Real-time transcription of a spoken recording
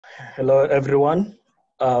Hello, everyone.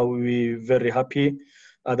 We're very happy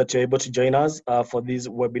that you're able to join us for this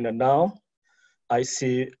webinar now. I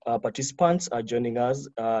see participants are joining us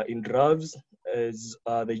in droves as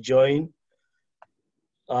they join.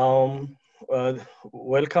 Um,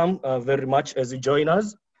 Welcome very much as you join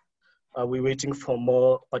us. We're waiting for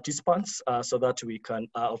more participants so that we can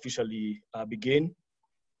officially begin.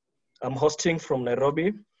 I'm hosting from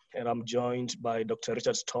Nairobi, and I'm joined by Dr.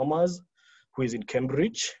 Richard Thomas, who is in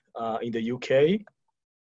Cambridge in the UK.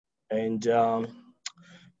 And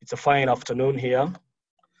it's a fine afternoon here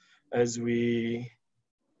as we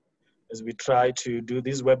try to do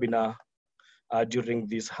this webinar during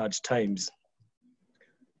these hard times.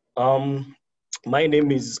 My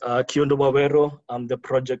name is Kiondo Wawero. I'm the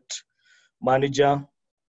project manager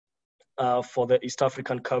for the East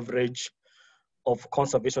African coverage of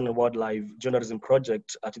conservation and wildlife journalism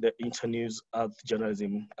project at the Internews Earth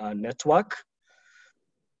Journalism Network.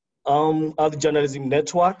 Earth Journalism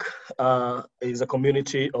Network is a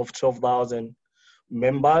community of 12,000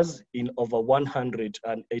 members in over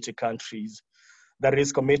 180 countries that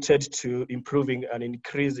is committed to improving and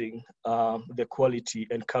increasing the quality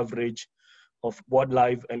and coverage of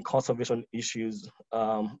wildlife and conservation issues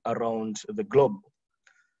around the globe.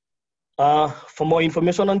 For more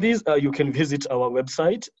information on this, you can visit our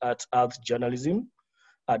website at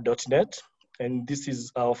earthjournalism.net. And this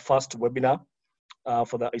is our first webinar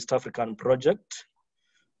for the East African project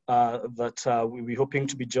that we're hoping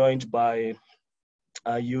to be joined by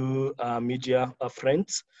you media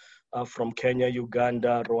friends from Kenya,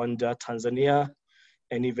 Uganda, Rwanda, Tanzania,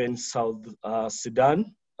 and even South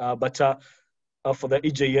Sudan. But for the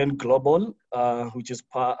EJN Global, which is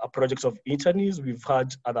a project of Internews, we've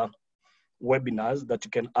had other webinars that you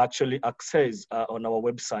can actually access on our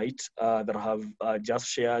website that I have just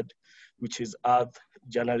shared, which is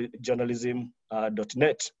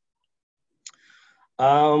earthjournalism.net.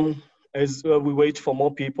 As we wait for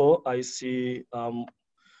more people, I see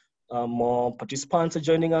more participants are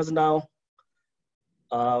joining us now.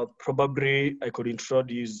 Probably I could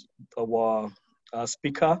introduce our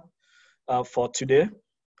speaker for today,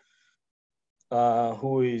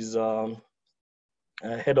 who is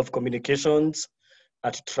head of communications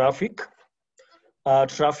at Traffic.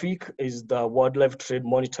 Traffic is the wildlife trade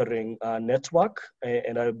monitoring network,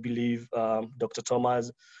 and I believe Dr.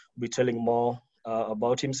 Thomas will be telling more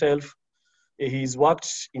about himself. He's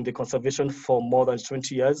worked in the conservation for more than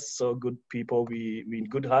 20 years, so good people, we in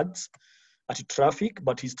good hands at Traffic,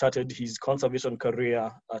 but he started his conservation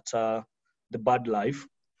career at the Bird Life,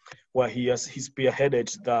 where he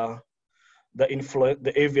spearheaded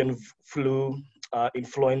the avian flu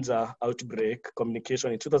influenza outbreak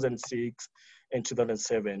communication in 2006 and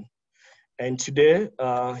 2007. And today,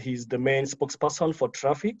 he's the main spokesperson for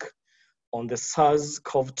Traffic on the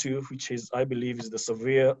SARS-CoV-2, which is, I believe, is the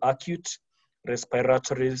severe acute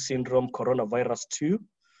respiratory syndrome coronavirus 2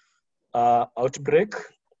 outbreak.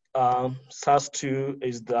 SARS-2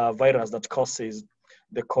 is the virus that causes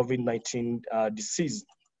the COVID-19 disease.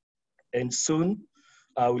 And soon,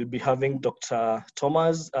 we'll be having Dr.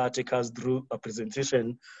 Thomas take us through a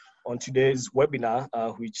presentation on today's webinar,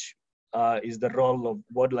 which is the role of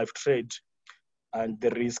wildlife trade and the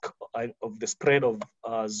risk of the spread of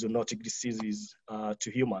zoonotic diseases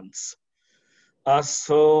to humans.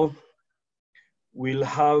 So we'll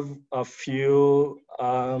have a few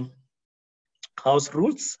house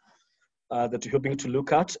rules that we're hoping to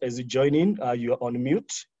look at as you join in. You're on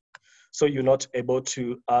mute, so you're not able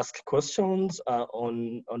to ask questions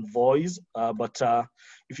on voice, but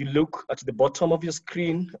if you look at the bottom of your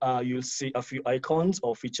screen, you'll see a few icons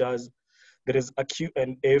or features. There is a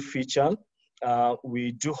Q&A feature.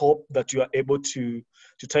 We do hope that you are able to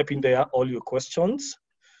type in there all your questions.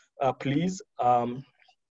 Please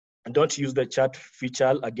don't use the chat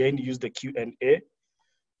feature. Again, use the Q&A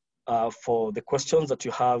for the questions that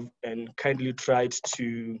you have, and kindly try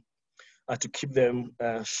to keep them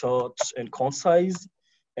short and concise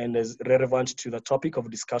and as relevant to the topic of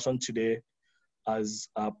discussion today as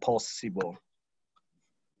possible.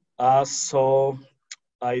 So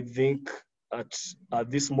I think at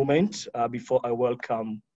this moment, before I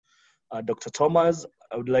welcome Dr. Thomas,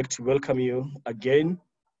 I would like to welcome you again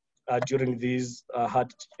during these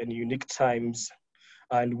hard and unique times.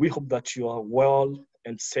 And we hope that you are well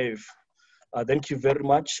and safe. Thank you very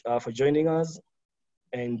much for joining us.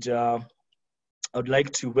 And I would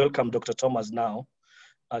like to welcome Dr. Thomas now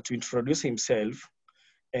to introduce himself.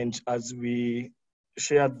 And as we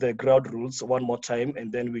share the ground rules one more time,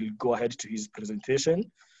 and then we'll go ahead to his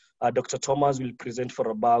presentation. Dr. Thomas will present for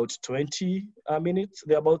about 20 minutes,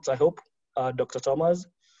 thereabouts, I hope, Dr. Thomas.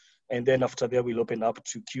 And then after that, we'll open up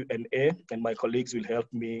to Q&A, and my colleagues will help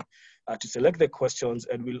me to select the questions,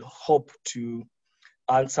 and we'll hope to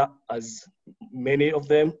answer as many of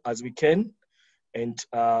them as we can. And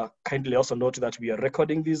kindly also note that we are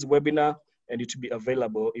recording this webinar, and it will be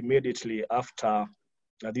available immediately after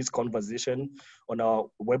this conversation on our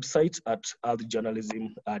website at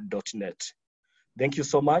earthjournalism.net. Thank you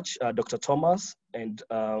so much, Dr. Thomas, and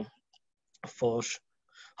for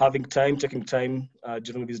taking time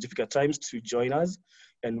during these difficult times to join us.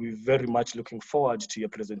 And we're very much looking forward to your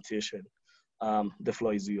presentation. The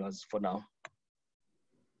floor is yours for now.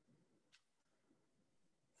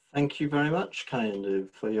 Thank you very much, Kayendu,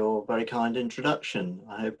 for your very kind introduction.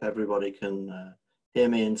 I hope everybody can hear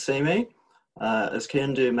me and see me. As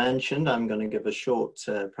Kayendu mentioned, I'm going to give a short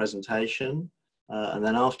presentation, and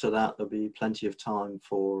then after that there'll be plenty of time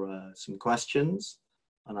for some questions,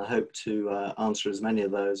 and I hope to answer as many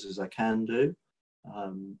of those as I can do.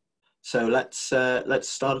 So let's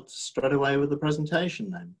start straight away with the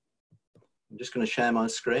presentation then. I'm just going to share my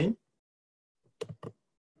screen.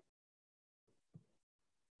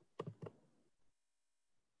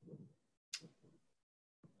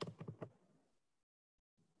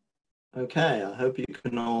 Okay, I hope you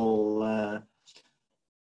can all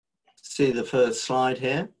see the first slide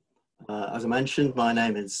here. As I mentioned, my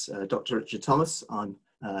name is Dr. Richard Thomas. I'm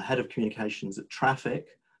Head of Communications at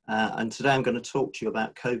Traffic, and today I'm going to talk to you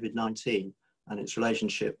about COVID-19 and its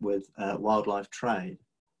relationship with wildlife trade.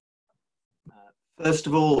 First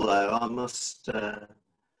of all, though, I must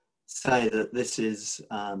say that this is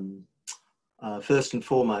first and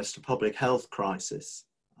foremost a public health crisis.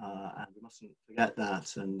 And we mustn't forget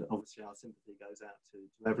that, and obviously our sympathy goes out to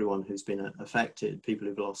everyone who's been affected, people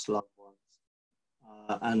who've lost loved ones,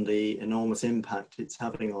 and the enormous impact it's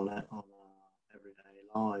having on our everyday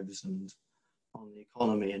lives and on the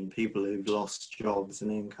economy and people who've lost jobs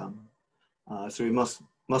and income. So we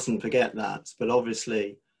mustn't forget that, but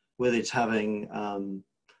obviously with it having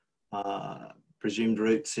presumed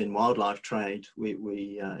roots in wildlife trade,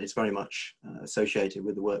 it's very much associated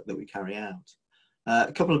with the work that we carry out.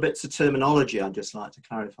 A couple of bits of terminology I'd just like to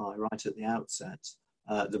clarify right at the outset.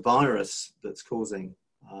 The virus that's causing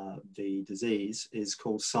the disease is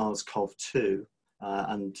called SARS-CoV-2,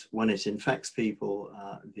 and when it infects people,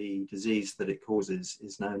 the disease that it causes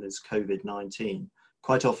is known as COVID-19.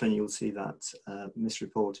 Quite often you'll see that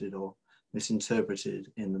misreported or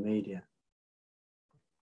misinterpreted in the media.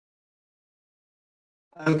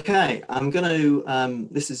 Okay, I'm going to,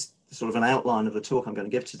 this is sort of an outline of the talk I'm going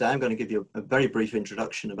to give today. I'm going to give you a very brief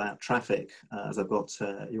introduction about Traffic, as I've got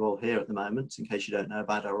you all here at the moment, in case you don't know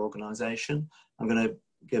about our organisation. I'm going to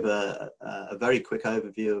give a very quick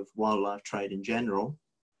overview of wildlife trade in general.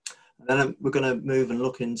 And then we're going to move and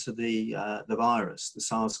look into the virus, the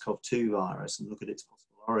SARS-CoV-2 virus, and look at its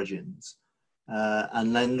possible origins.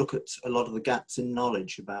 And then look at a lot of the gaps in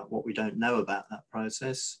knowledge about what we don't know about that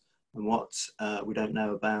process and what we don't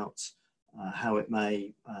know about how it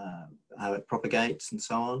propagates and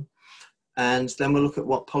so on. And then we'll look at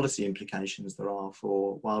what policy implications there are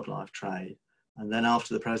for wildlife trade. And then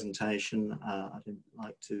after the presentation, I'd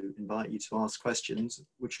like to invite you to ask questions,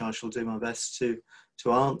 which I shall do my best to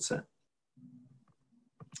answer.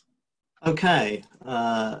 Okay,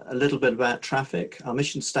 a little bit about Traffic. Our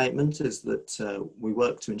mission statement is that we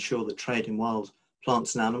work to ensure that trade in wild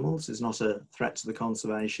plants and animals is not a threat to the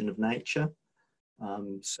conservation of nature.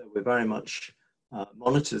 So we're very much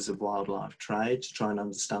monitors of wildlife trade to try and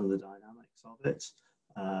understand the dynamics of it.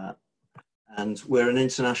 And we're an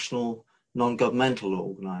international non-governmental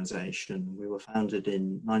organisation. We were founded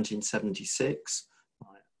in 1976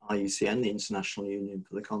 by IUCN, the International Union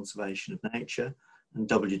for the Conservation of Nature, and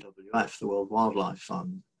WWF, the World Wildlife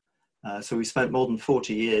Fund. So we spent more than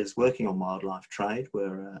 40 years working on wildlife trade.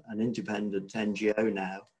 We're an independent NGO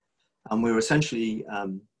now, and we were essentially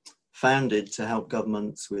founded to help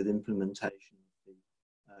governments with implementation of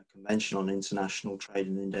the Convention on International Trade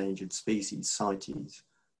in Endangered Species, CITES,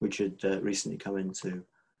 which had recently come into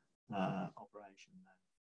operation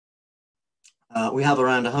now. We have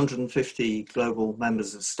around 150 global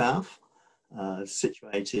members of staff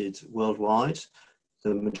situated worldwide.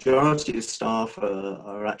 The majority of staff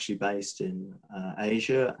are actually based in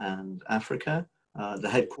Asia and Africa. The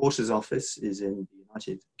headquarters office is in the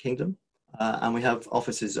United Kingdom. And we have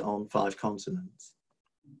offices on 5 continents.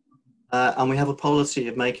 And we have a policy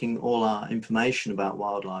of making all our information about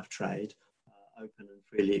wildlife trade open and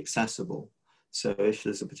freely accessible. So if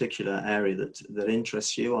there's a particular area that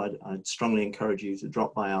interests you, I'd strongly encourage you to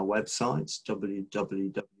drop by our website,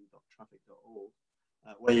 www.traffic.org,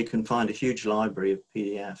 where you can find a huge library of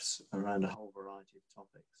PDFs around a whole variety of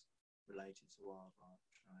topics related to wildlife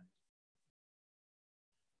trade.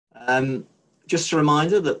 Just a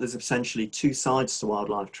reminder that there's essentially two sides to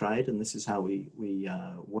wildlife trade, and this is how we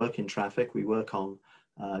work in traffic. We work on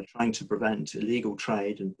trying to prevent illegal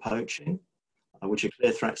trade and poaching, which are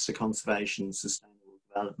clear threats to conservation, sustainable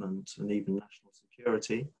development, and even national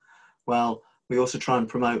security. Well, we also try and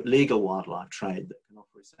promote legal wildlife trade that can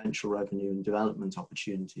offer essential revenue and development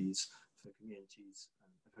opportunities for communities,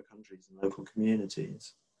 for countries and local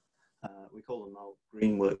communities. We call them our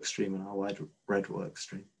green work stream and our red work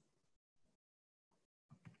stream.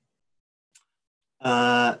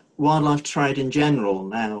 Wildlife trade in general.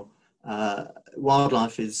 Now,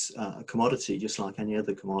 wildlife is a commodity just like any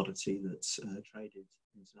other commodity that's traded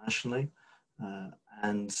internationally.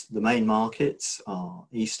 And the main markets are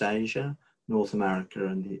East Asia, North America,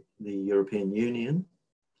 and the European Union.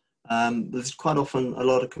 There's quite often a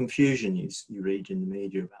lot of confusion you read in the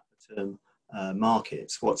media about the term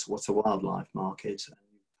markets. What's a wildlife market? And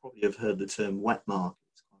you probably have heard the term wet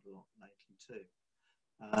markets quite a lot lately too.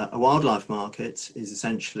 A wildlife market is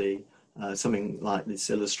essentially something like this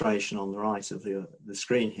illustration on the right of the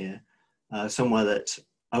screen here, somewhere that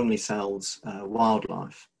only sells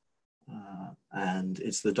wildlife. And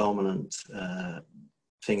it's the dominant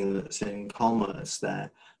thing that's in commerce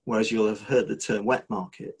there, whereas you'll have heard the term wet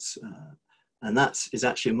markets, and that is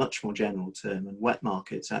actually a much more general term, and wet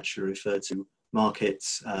markets actually refer to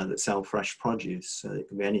markets that sell fresh produce, so it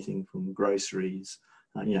can be anything from groceries,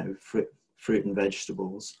 fruit and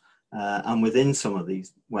vegetables, and within some of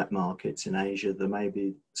these wet markets in Asia there may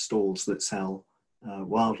be stalls that sell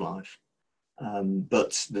wildlife.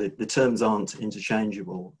 But the terms aren't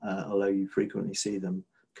interchangeable, although you frequently see them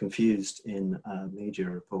confused in media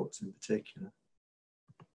reports in particular.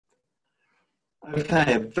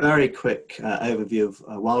 Okay, a very quick overview of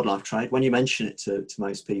wildlife trade. When you mention it to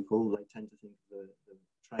most people, they tend to think of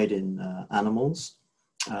the trade in animals.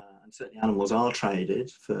 And certainly animals are traded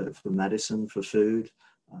for medicine, for food,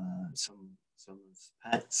 some as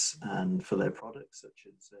pets, and for their products such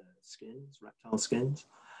as skins, reptile skins.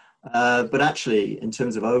 But actually, in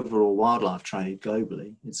terms of overall wildlife trade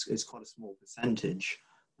globally, it's quite a small percentage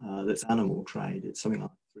that's animal trade. It's something like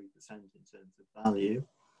 3% in terms of value.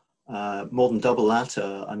 More than double that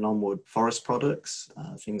are non-wood forest products,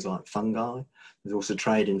 things like fungi. There's also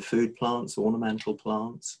trade in food plants, ornamental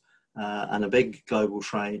plants, and a big global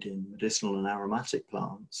trade in medicinal and aromatic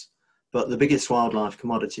plants. But the biggest wildlife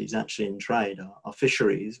commodities actually in trade are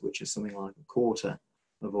fisheries, which is something like a quarter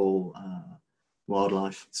of all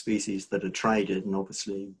wildlife species that are traded, and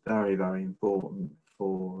obviously very, very important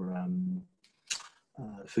for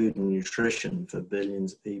food and nutrition for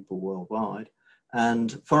billions of people worldwide.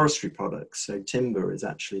 And forestry products, so timber is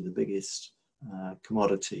actually the biggest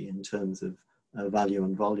commodity in terms of value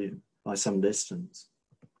and volume by some distance.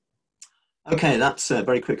 Okay, that's a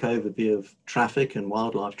very quick overview of traffic and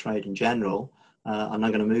wildlife trade in general. I'm now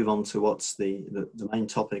going to move on to what's the main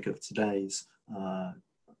topic of today's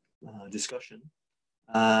discussion,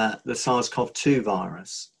 the SARS-CoV-2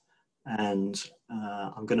 virus. And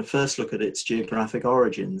I'm going to first look at its geographic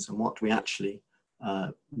origins and what we actually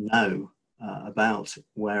know about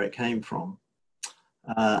where it came from.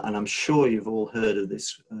 And I'm sure you've all heard of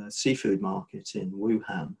this seafood market in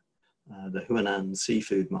Wuhan, the Huanan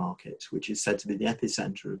seafood market, which is said to be the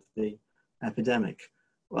epicenter of the epidemic.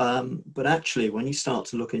 But actually, when you start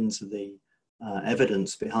to look into the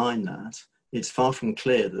evidence behind that, it's far from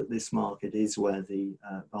clear that this market is where the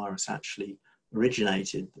virus actually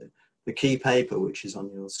originated. The key paper, which is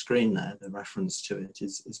on your screen there, the reference to it,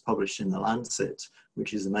 is published in The Lancet,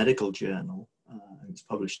 which is a medical journal. It's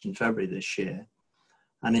published in February this year.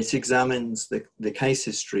 And it examines the case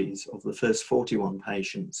histories of the first 41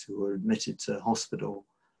 patients who were admitted to hospital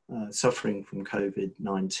suffering from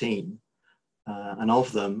COVID-19. And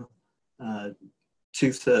of them,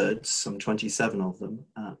 2/3, some 27 of them,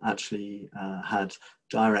 actually had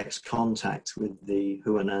direct contact with the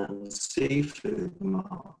Huanan seafood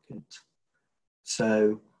market.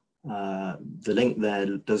 So the link there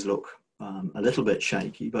does look a little bit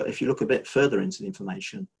shaky, but if you look a bit further into the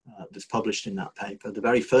information that's published in that paper, the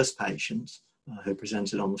very first patient who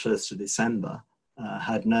presented on the 1st of December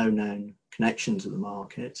had no known connection to the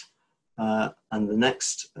market, and the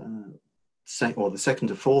next the second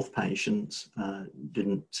to fourth patient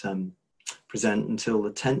didn't present until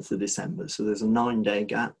the 10th of December. So there's a 9-day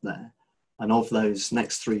gap there. And of those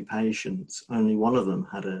next 3 patients, only one of them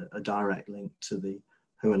had a direct link to the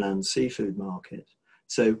Huanan seafood market.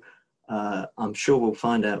 So I'm sure we'll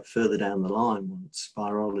find out further down the line once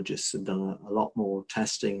virologists have done a lot more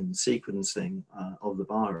testing and sequencing of the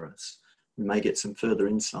virus, we may get some further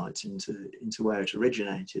insights into where it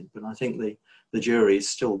originated. But I think the jury is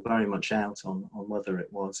still very much out on whether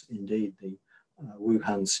it was indeed the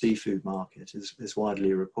Wuhan seafood market, as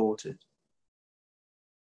widely reported.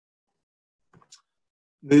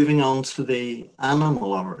 Moving on to the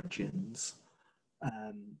animal origins,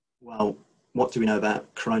 well, what do we know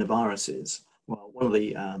about coronaviruses? Well, one of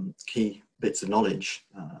the key bits of knowledge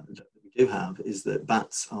that we do have is that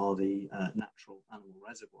bats are the natural animal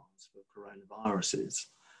reservoirs for coronaviruses,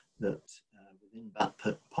 that within bat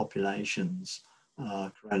populations,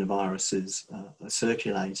 coronaviruses are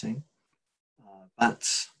circulating.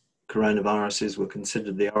 Bats coronaviruses were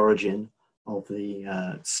considered the origin of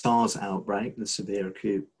the SARS outbreak, the severe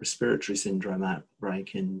acute respiratory syndrome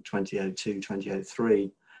outbreak in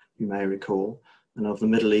 2002-2003, you may recall, and of the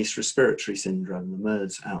Middle East respiratory syndrome, the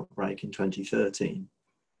MERS outbreak in 2013.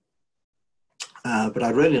 But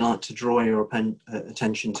I'd really like to draw your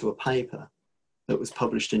attention to a paper that was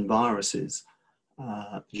published in Viruses,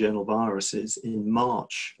 journal Viruses, in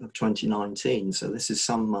March of 2019. So this is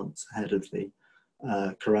some months ahead of the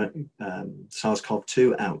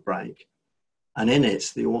SARS-CoV-2 outbreak. And in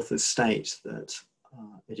it, the authors state that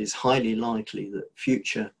it is highly likely that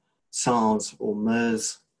future SARS or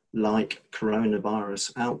MERS-like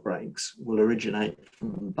coronavirus outbreaks will originate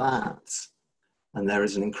from bats, and there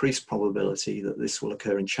is an increased probability that this will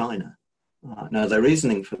occur in China. Now, their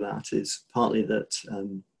reasoning for that is partly that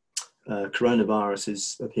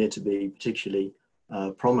coronaviruses appear to be particularly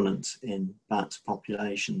prominent in bat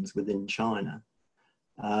populations within China.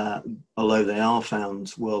 Although they are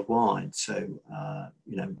found worldwide. So,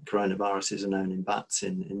 you know, coronaviruses are known in bats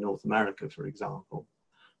in North America, for example.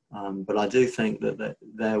 But I do think that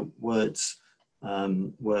their words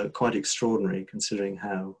were quite extraordinary considering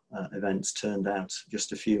how events turned out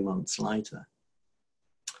just a few months later.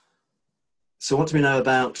 So what do we know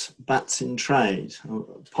about bats in trade? I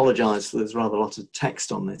apologise, there's rather a lot of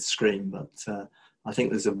text on this screen, but I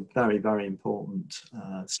think there's a very, very important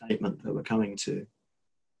statement that we're coming to.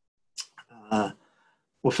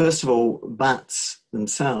 Well, first of all, bats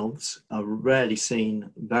themselves are rarely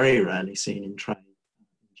seen, very rarely seen in trade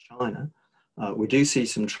in China. We do see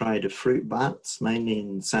some trade of fruit bats, mainly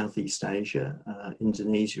in Southeast Asia,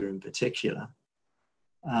 Indonesia in particular.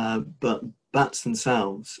 But bats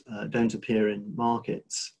themselves don't appear in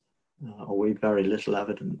markets, or we've very little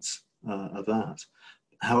evidence of that.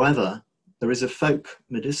 However, there is a folk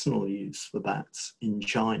medicinal use for bats in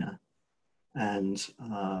China, and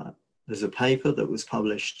there's a paper that was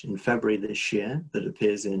published in February this year that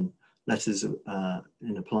appears in Letters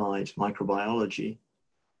in Applied Microbiology,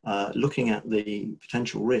 looking at the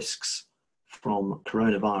potential risks from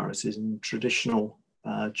coronaviruses in traditional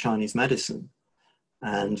Chinese medicine.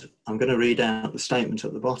 And I'm going to read out the statement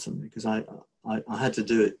at the bottom because I had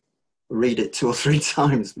to read it 2 or 3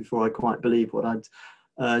 times before I quite believe what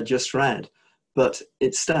I'd just read. But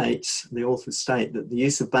it states, the authors state, that the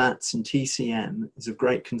use of bats in TCM is of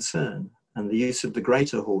great concern, and the use of the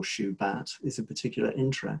greater horseshoe bat is of particular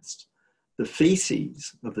interest. The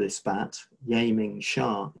feces of this bat, Yaming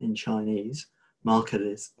Sha in Chinese,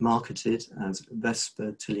 marketed as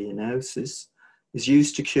vespertilionosis, is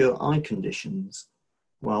used to cure eye conditions,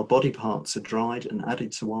 while body parts are dried and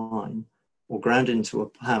added to wine or ground into a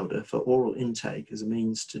powder for oral intake as a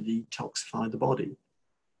means to detoxify the body.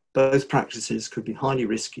 Both practices could be highly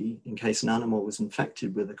risky in case an animal was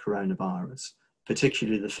infected with a coronavirus,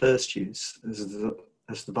 particularly the first use, as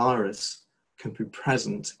the virus can be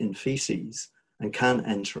present in feces and can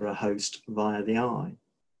enter a host via the eye.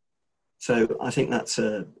 So I think that's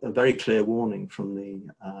a very clear warning from the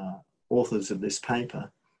authors of this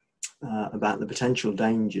paper about the potential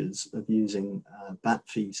dangers of using bat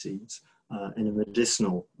feces in a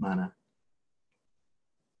medicinal manner.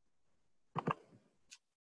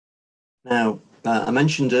 Now, I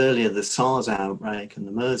mentioned earlier the SARS outbreak and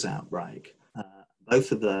the MERS outbreak.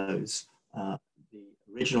 Both of those, the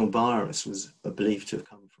original virus was believed to have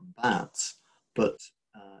come from bats, but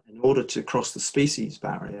in order to cross the species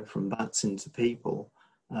barrier from bats into people,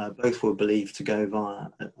 both were believed to go via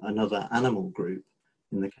another animal group.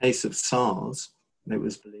 In the case of SARS, it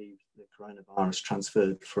was believed the coronavirus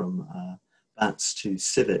transferred from bats to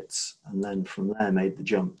civets and then from there made the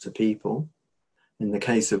jump to people. In the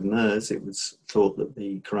case of MERS, it was thought that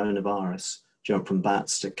the coronavirus jumped from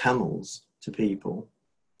bats to camels to people.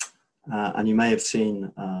 And you may have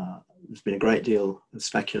seen, there's been a great deal of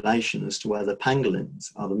speculation as to whether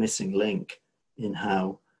pangolins are the missing link in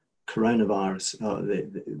how coronavirus,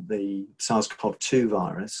 the SARS-CoV-2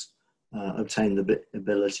 virus, obtained the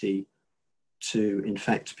ability to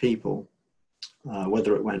infect people,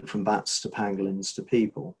 whether it went from bats to pangolins to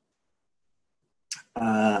people.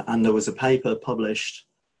 And there was a paper published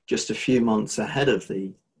just a few months ahead of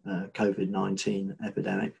the COVID-19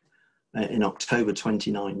 epidemic in October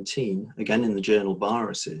 2019, again in the journal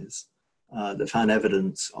Viruses, that found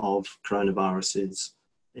evidence of coronaviruses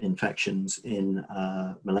infections in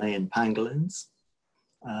Malayan pangolins.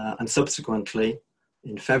 And subsequently,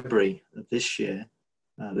 in February of this year,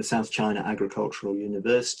 the South China Agricultural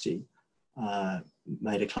University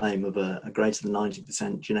made a claim of a greater than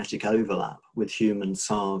 90% genetic overlap with human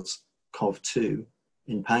SARS-CoV-2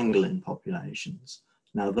 in pangolin populations.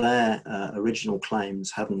 Now, their original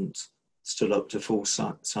claims haven't stood up to full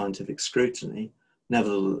scientific scrutiny.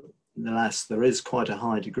 Nevertheless, there is quite a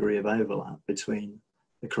high degree of overlap between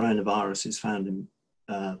the coronaviruses found in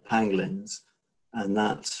pangolins and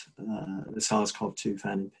that the SARS-CoV-2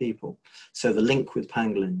 found in people. So the link with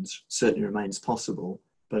pangolins certainly remains possible,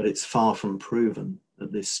 but it's far from proven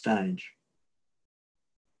at this stage.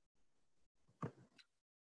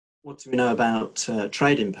 What do we know about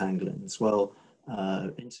trade in pangolins? Well,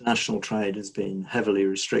 international trade has been heavily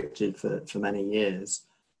restricted for many years,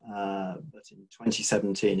 but in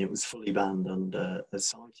 2017 it was fully banned under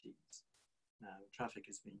CITES. Now, traffic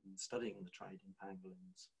has been studying the trade in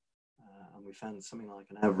pangolins, and we found something like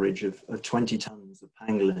an average of 20 tons of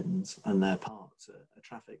pangolins and their parts are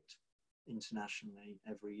trafficked internationally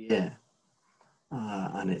every year.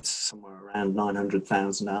 And it's somewhere around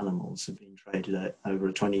 900,000 animals have been traded over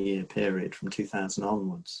a 20-year period from 2000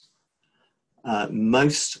 onwards.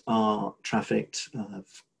 Most are trafficked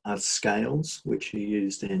as scales, which are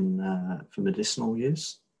used for medicinal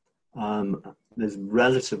use. There's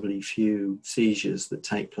relatively few seizures that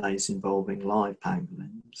take place involving live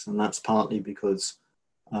pangolins, and that's partly because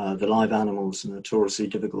the live animals are notoriously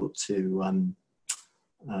difficult to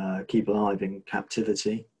keep alive in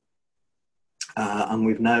captivity. And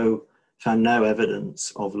we've found no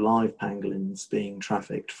evidence of live pangolins being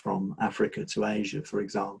trafficked from Africa to Asia, for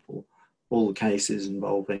example. All the cases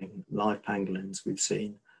involving live pangolins we've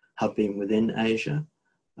seen have been within Asia.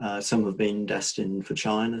 Some have been destined for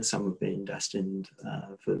China, some have been destined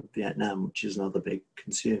for Vietnam, which is another big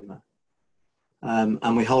consumer.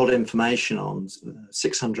 And we hold information on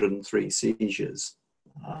 603 seizures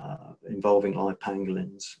involving live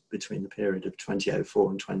pangolins between the period of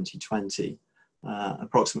 2004 and 2020,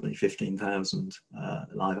 approximately 15,000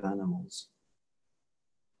 live animals.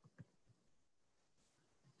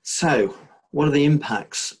 So, what are the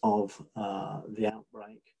impacts of the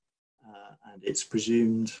outbreak and its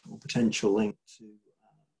presumed or potential link to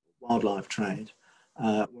wildlife trade?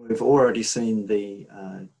 We've already seen the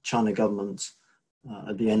China government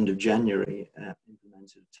at the end of January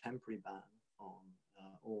implemented a temporary ban on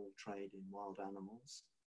all trade in wild animals.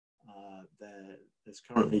 There's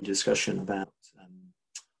currently discussion about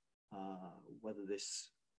whether this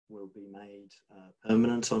will be made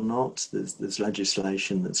permanent or not. There's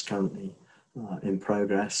legislation that's currently in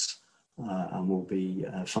progress and will be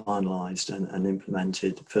finalised and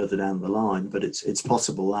implemented further down the line, but it's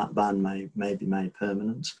possible that ban may be made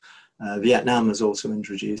permanent. Vietnam has also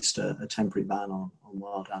introduced a temporary ban on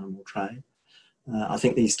wild animal trade. I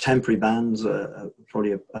think these temporary bans are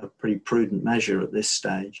probably a pretty prudent measure at this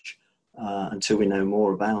stage until we know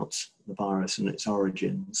more about the virus and its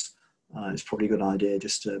origins. It's probably a good idea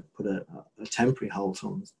just to put a temporary halt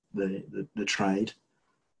on the trade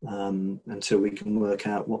until we can work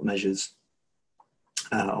out what measures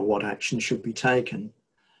or what action should be taken.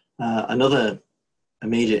 Another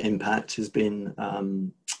immediate impact has been,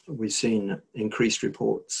 we've seen increased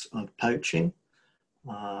reports of poaching.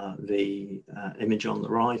 The image on the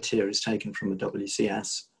right here is taken from a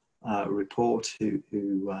WCS report who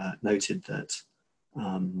noted that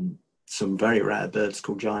some very rare birds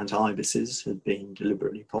called giant ibises had been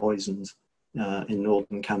deliberately poisoned in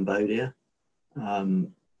northern Cambodia.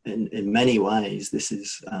 In many ways, this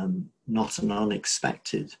is not an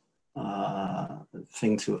unexpected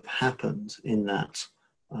thing to have happened, in that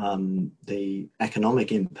the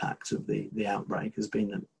economic impact of the outbreak has been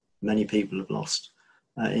that many people have lost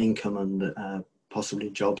income and possibly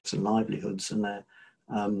jobs and livelihoods, and they're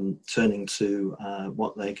turning to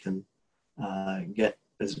what they can get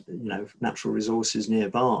as natural resources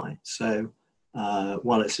nearby. So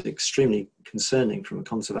while it's extremely concerning from a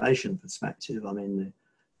conservation perspective, I mean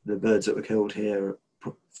the birds that were killed here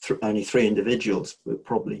are only 3 individuals, but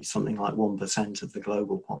probably something like 1% of the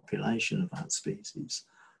global population of that species.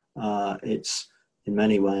 It's in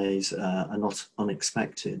many ways a not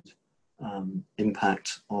unexpected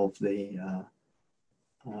impact of the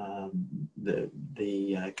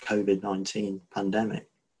COVID-19 pandemic.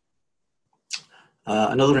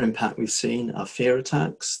 Another impact we've seen are fear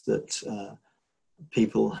attacks that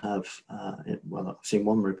people have, well, I've seen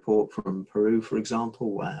one report from Peru, for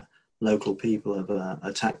example, where local people have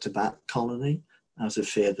attacked a bat colony out of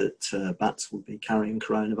fear that bats would be carrying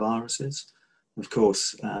coronaviruses. Of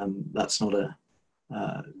course, that's not a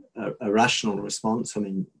rational response. I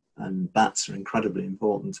mean, and bats are incredibly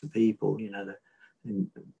important to people. You know, they're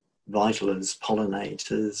vital as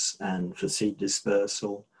pollinators and for seed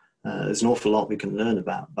dispersal. There's an awful lot we can learn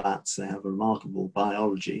about bats. They have a remarkable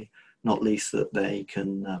biology, not least that they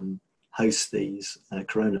can host these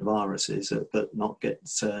coronaviruses but not get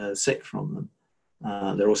sick from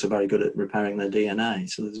them. They're also very good at repairing their DNA.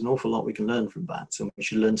 So there's an awful lot we can learn from bats, and we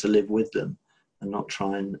should learn to live with them and not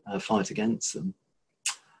try and fight against them.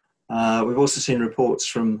 We've also seen reports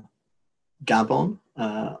from Gabon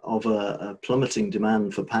of a plummeting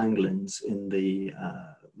demand for pangolins in the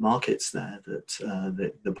markets there,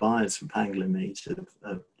 that the buyers for pangolin meat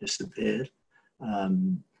have disappeared.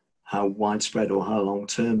 How widespread or how long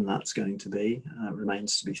term that's going to be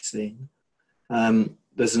remains to be seen.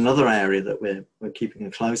 There's another area that we're keeping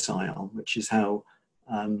a close eye on, which is how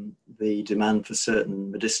the demand for certain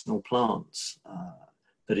medicinal plants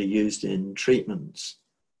that are used in treatments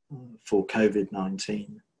for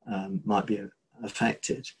COVID-19 might be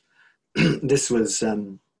affected. This was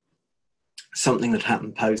something that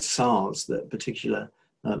happened post-SARS, that particular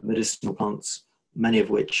medicinal plants, many of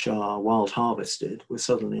which are wild harvested, were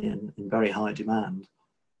suddenly in very high demand.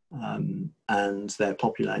 And their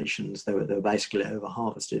populations, they were basically over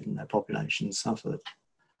harvested, and their populations suffered.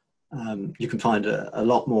 You can find a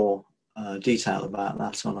lot more detail about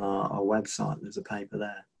that on our website. There's a paper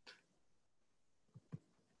there.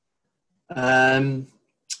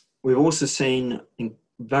 We've also seen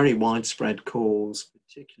very widespread calls,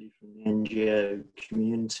 particularly from the NGO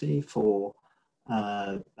community, for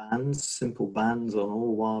bans, simple bans on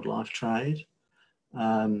all wildlife trade.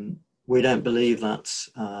 We don't believe that's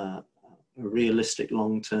a realistic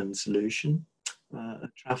long-term solution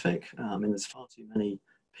of traffic. I mean, there's far too many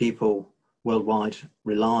people worldwide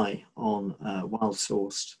rely on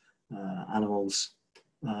wild-sourced animals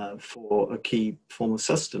for a key form of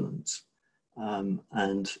sustenance.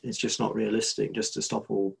 And it's just not realistic just to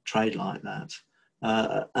stop all trade like that.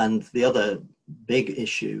 And the other big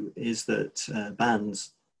issue is that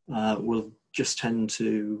bans will just tend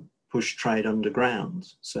to push trade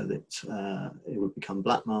underground, so that it would become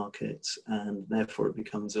black markets, and therefore it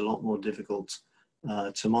becomes a lot more difficult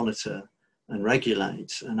to monitor and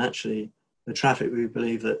regulate. And actually, the traffic, we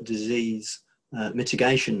believe that disease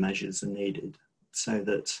mitigation measures are needed, so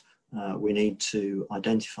that we need to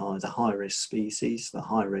identify the high-risk species, the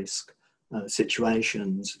high-risk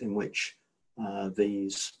situations in which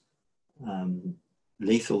these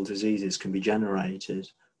lethal diseases can be generated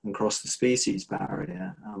and cross the species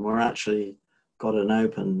barrier. And we're actually got an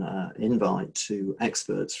open invite to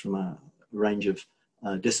experts from a range of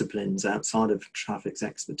disciplines outside of traffic's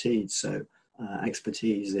expertise. So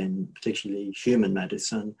expertise in particularly human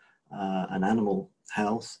medicine and animal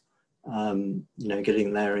health, you know,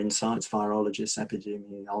 getting their insights, virologists,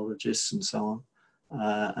 epidemiologists, and so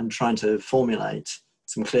on, and trying to formulate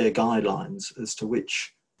some clear guidelines as to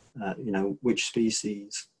which, you know, which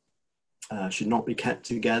species should not be kept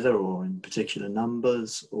together or in particular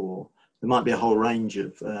numbers, or there might be a whole range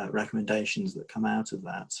of recommendations that come out of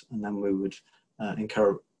that. And then we would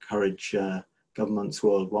encourage governments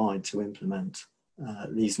worldwide to implement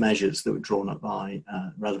these measures that were drawn up by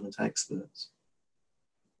relevant experts.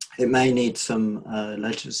 It may need some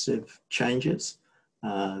legislative changes.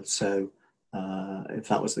 So if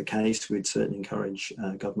that was the case, we'd certainly encourage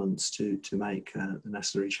governments to make the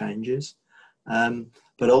necessary changes.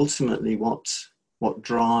 But ultimately, what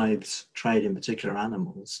drives trade in particular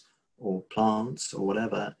animals or plants or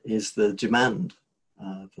whatever is the demand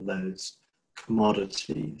for those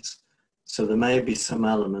commodities. So there may be some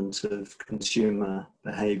element of consumer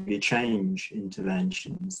behaviour change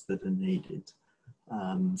interventions that are needed,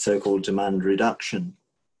 so-called demand reduction.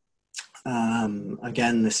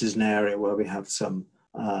 Again, this is an area where we have some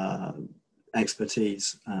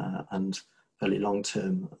expertise and fairly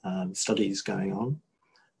long-term studies going on.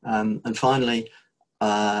 And finally,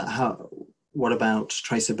 what about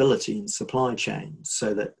traceability in supply chains,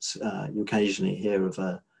 so that you occasionally hear of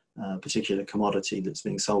a particular commodity that's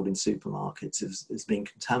being sold in supermarkets is being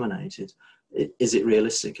contaminated. Is it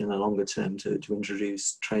realistic in the longer term to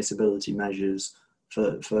introduce traceability measures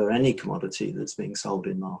for any commodity that's being sold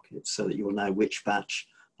in markets, so that you will know which batch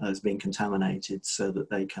has been contaminated, so that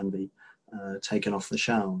they can be taken off the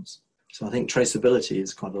shelves? So I think traceability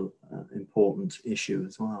is quite an important issue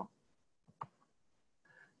as well.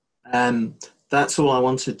 That's all I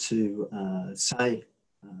wanted to say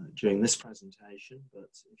during this presentation, but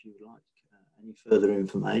if you would like any further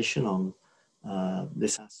information on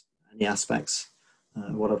any aspects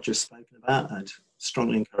what I've just spoken about, I'd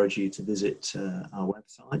strongly encourage you to visit our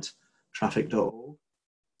website, traffic.org.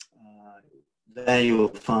 There you'll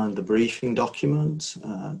find the briefing document.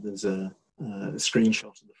 There's a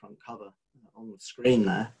screenshot of the front cover on the screen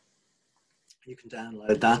there. You can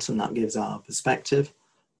download that, and that gives our perspective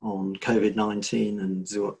on COVID-19 and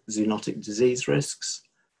zoonotic disease risks.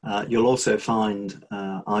 You'll also find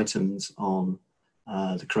items on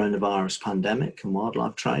the coronavirus pandemic and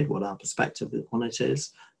wildlife trade, what our perspective on it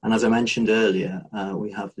is. And as I mentioned earlier,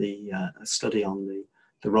 we have the study on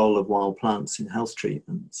the role of wild plants in health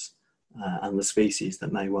treatments and the species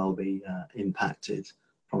that may well be impacted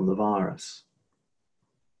from the virus.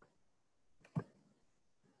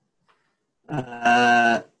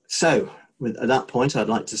 So at that point, I'd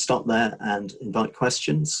like to stop there and invite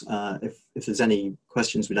questions. If there's any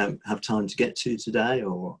questions we don't have time to get to today,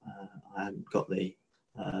 or I haven't got the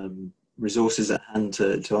resources at hand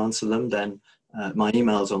to answer them, then my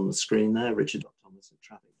email's on the screen there,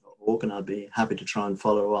 richard.thomas@traffic.org, and I'd be happy to try and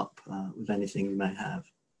follow up with anything you may have.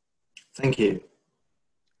 Thank you.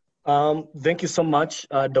 Thank you so much,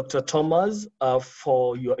 Dr. Thomas,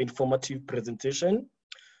 for your informative presentation.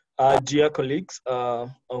 Dear colleagues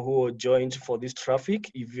who joined for this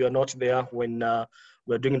traffic, if you're not there when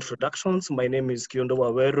we're doing introductions, my name is Kiondo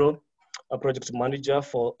Wawero, a project manager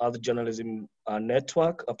for Earth Journalism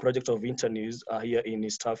Network, a project of Internews here in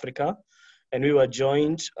East Africa. And we were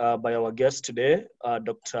joined by our guest today,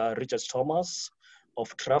 Dr. Richard Thomas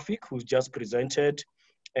of Traffic, who's just presented.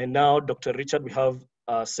 And now, Dr. Richard, we have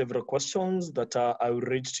several questions that I will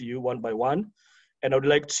read to you one by one. And I would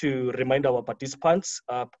like to remind our participants,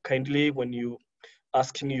 kindly, when you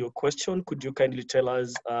asking your question, could you kindly tell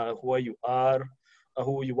us where you are,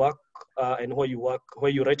 who you work, and where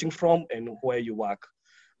you're writing from, and where you work.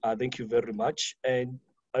 Thank you very much. And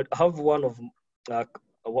I have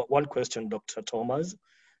one question, Dr. Thomas.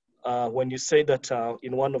 When you say that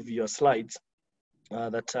in one of your slides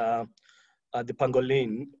that the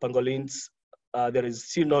pangolins, there is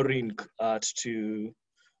still no link to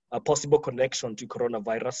a possible connection to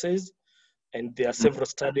coronaviruses, and there are several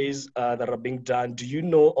studies that are being done. Do you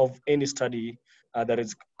know of any study that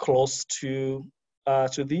is close to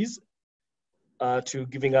these, to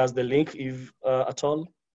giving us the link, if at all?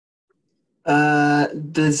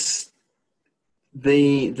 There's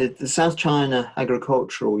the South China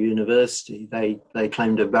Agricultural University. They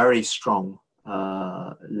claimed a very strong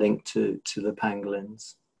link to the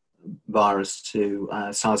pangolins virus, to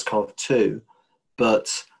SARS-CoV-2,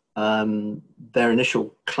 but their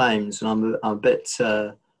initial claims, and I'm a bit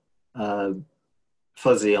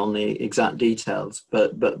fuzzy on the exact details,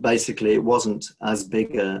 but basically it wasn't as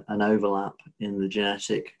big an overlap in the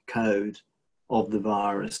genetic code of the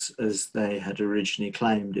virus as they had originally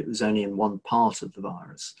claimed. It was only in one part of the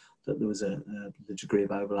virus that there was the degree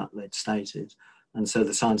of overlap they'd stated. And so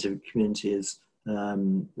the scientific community has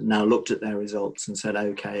now looked at their results and said,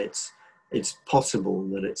 okay, it's possible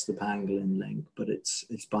that it's the pangolin link, but it's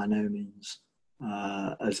by no means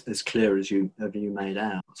as clear as you made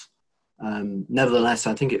out. Nevertheless,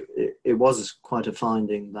 I think it was quite a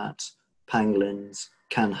finding that pangolins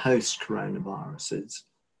can host coronaviruses.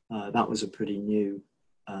 That was a pretty new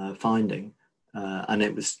finding, and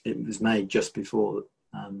it was made just before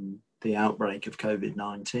the outbreak of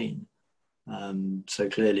COVID-19. So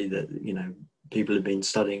clearly that, people have been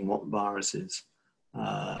studying what viruses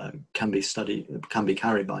can be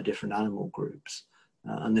carried by different animal groups,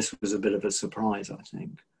 and this was a bit of a surprise, I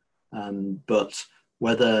think. But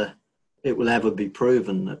whether it will ever be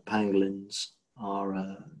proven that pangolins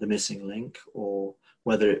are the missing link, or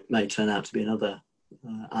whether it may turn out to be another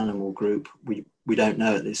animal group, we don't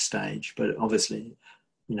know at this stage. But obviously,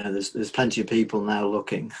 there's plenty of people now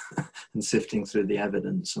looking and sifting through the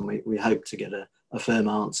evidence, and we hope to get a firm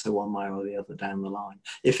answer one way or the other down the line,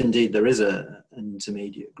 if indeed there is an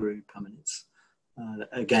intermediate group. I mean, it's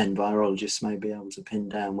again, virologists may be able to pin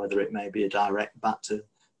down whether it may be a direct back to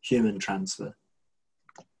human transfer.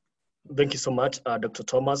 Thank you so much, Dr.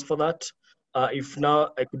 Thomas, for that. If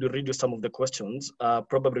now I could read you some of the questions,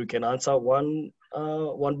 probably we can answer one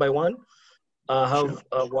by one. I have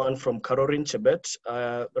one from Caroline Chebet,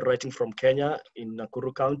 writing from Kenya in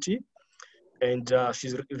Nakuru County. And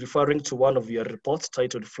she's referring to one of your reports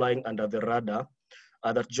titled Flying Under the Radar,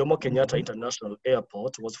 that Jomo Kenyatta International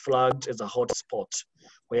Airport was flagged as a hot spot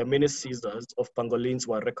where many seizures of pangolins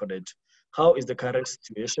were recorded. How is the current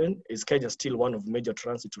situation? Is Kenya still one of major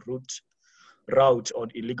transit route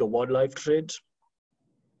on illegal wildlife trade?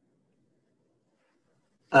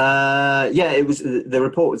 Yeah, it was, the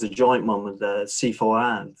report was a joint one with the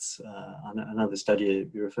C4 ads, another study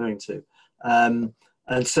you're referring to. And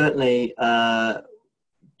certainly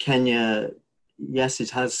Kenya, yes, it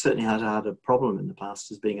has certainly had a problem in the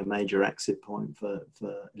past as being a major exit point for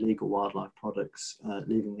illegal wildlife products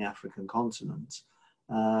leaving the African continent.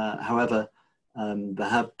 However, there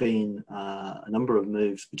have been a number of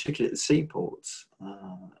moves, particularly at the seaports,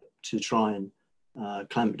 to try and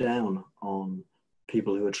clamp down on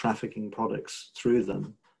people who are trafficking products through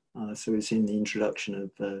them. So we've seen the introduction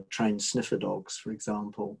of trained sniffer dogs, for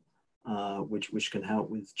example, which can help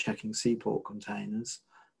with checking seaport containers.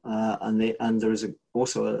 And there is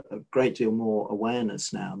also a great deal more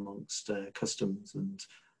awareness now amongst customs and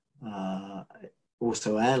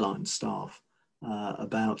also airline staff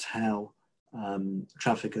about how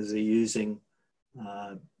traffickers are using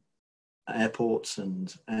airports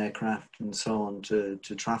and aircraft and so on to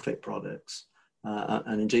traffic products.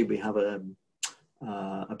 And indeed, we have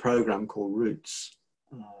a program called Routes,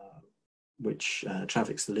 which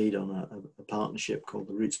traffics the lead on a partnership called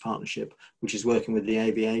the Routes Partnership, which is working with the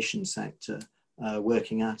aviation sector,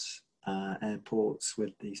 working at airports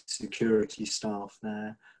with the security staff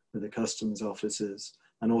there, with the customs officers,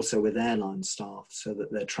 and also with airline staff, so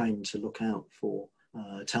that they're trained to look out for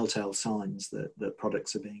telltale signs that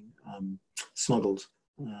products are being smuggled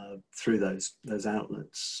through those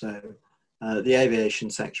outlets. So the aviation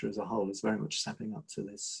sector as a whole is very much stepping up to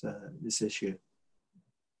this issue.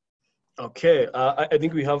 Okay, I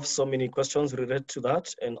think we have so many questions related to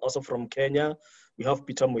that. And also from Kenya, we have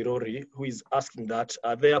Peter Mwirori, who is asking that,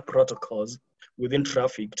 are there protocols within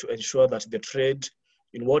traffic to ensure that the trade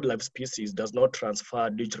in wildlife species does not transfer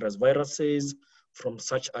dangerous viruses from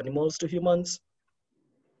such animals to humans?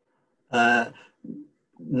 No,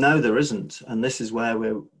 there isn't. And this is where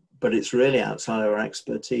but it's really outside our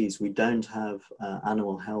expertise. We don't have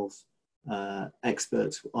animal health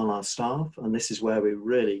experts on our staff, and this is where we're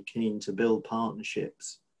really keen to build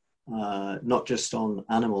partnerships, not just on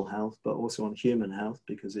animal health but also on human health,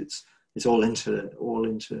 because it's all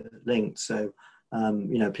interlinked. So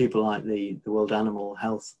you know, people like the World Animal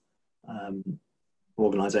Health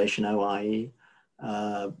Organization, OIE,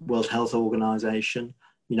 World Health Organization,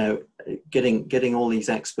 you know, getting all these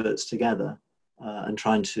experts together and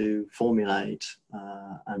trying to formulate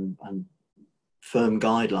and firm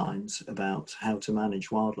guidelines about how to manage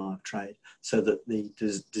wildlife trade so that the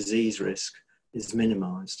disease risk is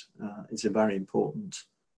minimized. It's a very important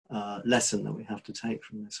lesson that we have to take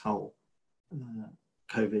from this whole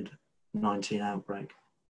COVID-19 outbreak.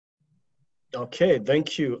 Okay,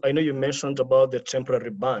 thank you. I know you mentioned about the temporary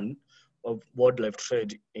ban of wildlife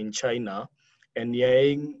trade in China, and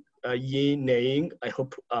Yi Neing, I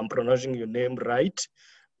hope I'm pronouncing your name right,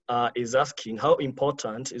 is asking, how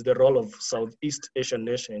important is the role of Southeast Asian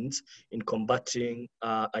nations in combating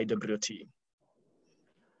IWT?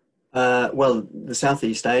 Well, the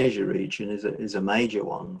Southeast Asia region is a major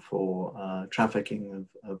one for trafficking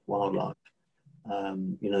of wildlife.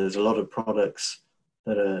 You know, there's a lot of products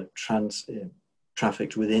that are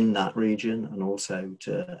trafficked within that region and also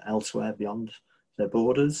to elsewhere beyond their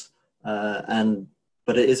borders.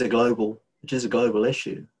 But it is a global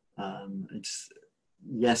issue.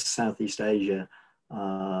 Yes, Southeast Asia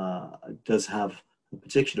does have a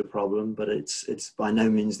particular problem, but it's by no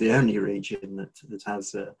means the only region that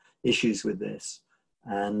has issues with this,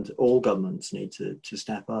 and all governments need to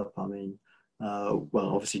step up. I mean, well,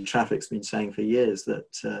 obviously Traffic's been saying for years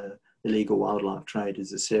that illegal wildlife trade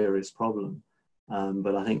is a serious problem,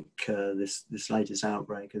 but I think this latest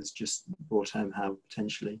outbreak has just brought home how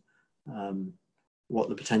potentially what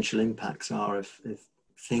the potential impacts are if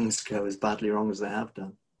things go as badly wrong as they have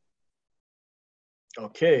done.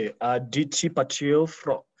 Okay, DT Patil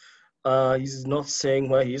he's not saying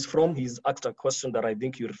where he's from. He's asked a question that I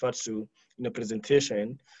think you referred to in the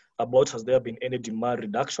presentation about, has there been any demand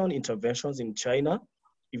reduction interventions in China,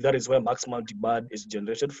 if that is where maximum demand is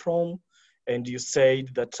generated from? And you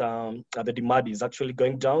said that the demand is actually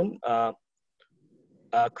going down.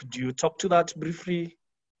 Could you talk to that briefly?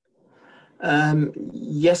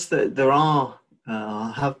 Yes, there are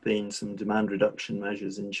have been some demand reduction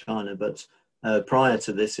measures in China, but prior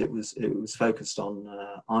to this, it was focused on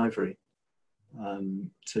ivory,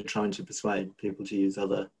 to trying to persuade people to use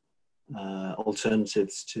other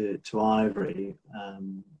alternatives to ivory.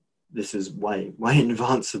 This is way in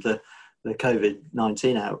advance of the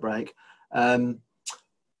COVID-19 outbreak.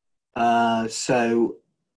 So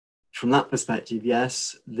from that perspective,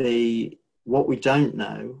 yes, what we don't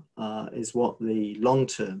know is what the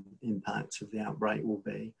long-term impact of the outbreak will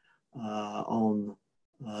be on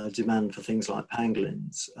demand for things like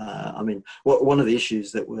pangolins. I mean, one of the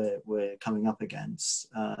issues that we're coming up against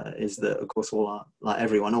is that, of course, all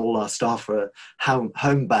our staff are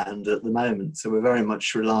homebound at the moment, so we're very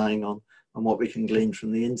much relying on what we can glean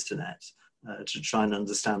from the internet to try and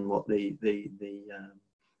understand what the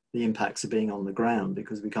impacts are being on the ground,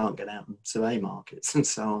 because we can't get out and survey markets and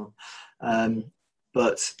so on.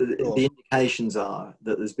 But the indications are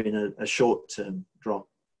that there's been a short-term drop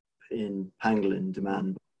in pangolin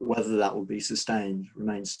demand. Whether that will be sustained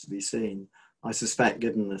remains to be seen. I suspect,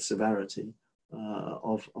 given the severity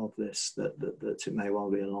of this, that it may well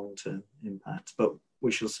be a long-term impact, but we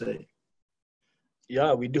shall see.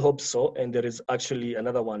 Yeah, we do hope so. And there is actually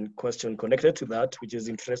another question connected to that, which is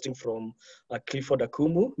interesting, from Clifford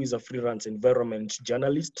Akumu, who is a freelance environment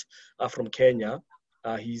journalist from Kenya.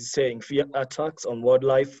 He's saying fear attacks on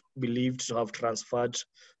wildlife believed to have transferred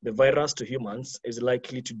the virus to humans is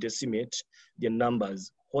likely to decimate their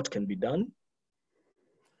numbers. What can be done?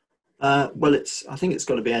 Well, I think it's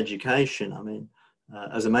got to be education. I mean,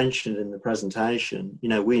 as I mentioned in the presentation,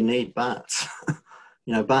 we need bats.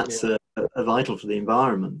 Bats are vital for the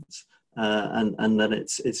environment, and that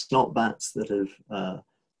it's not bats that have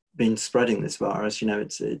been spreading this virus.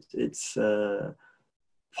 It's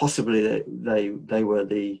possibly they were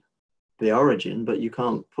the origin, but you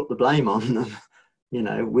can't put the blame on them.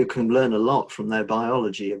 We can learn a lot from their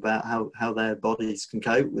biology about how their bodies can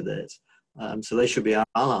cope with it. So they should be our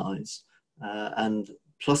allies, and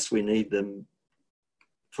plus we need them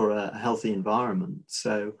for a healthy environment.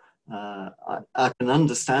 So I can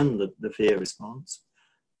understand the fear response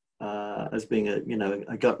as being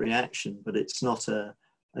a gut reaction, but it's not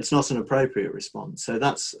an appropriate response. So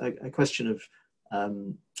that's a question of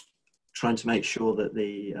trying to make sure that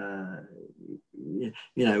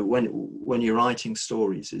when you're writing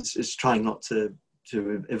stories, it's trying not to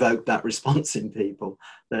evoke that response in people,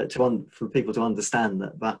 for people to understand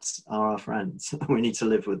that bats are our friends. We need to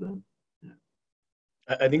live with them.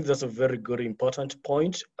 I think that's a very good, important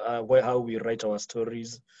point, how we write our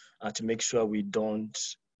stories to make sure we don't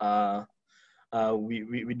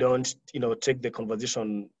we don't take the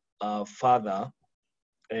conversation further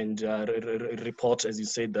and report, as you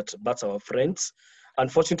said, that bats are our friends.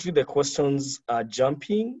 Unfortunately, the questions are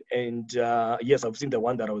jumping, and yes, I've seen the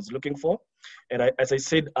one that I was looking for. And as I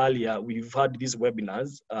said earlier, we've had these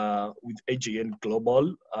webinars with AGN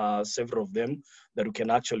Global, several of them that we can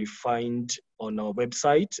actually find on our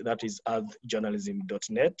website, that is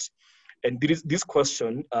earthjournalism.net. And this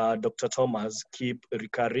question, Dr. Thomas, keep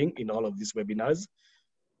recurring in all of these webinars.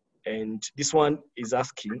 And this one is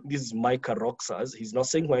asking, this is Micah Roxas, he's not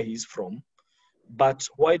saying where he's from, but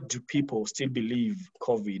why do people still believe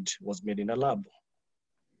COVID was made in a lab?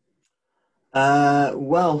 I'm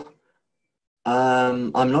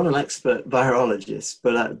not an expert virologist,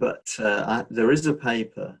 but there is a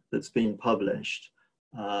paper that's been published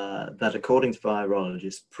that, according to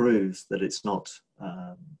virologists, proves that it's not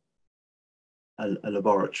a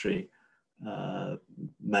laboratory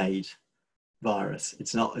made virus.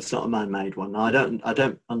 It's not a man-made one. Now, I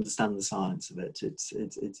don't understand the science of it.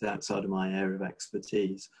 It's outside of my area of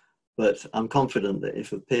expertise, but I'm confident that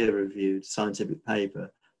if a peer-reviewed scientific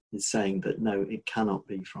paper is saying that no, it cannot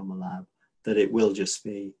be from a lab, that it will just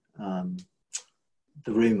be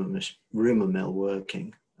the rumor mill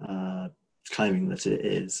working, claiming that it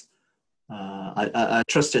is. I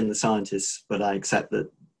trust in the scientists, but I accept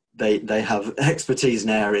that they have expertise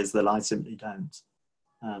in areas that I simply don't.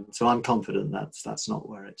 So I'm confident that's not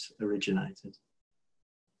where it originated.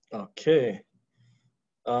 Okay.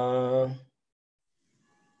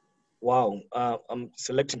 Wow. I'm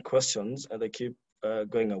selecting questions and they keep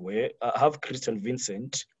going away. I have Christian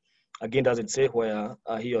Vincent. Again, doesn't say where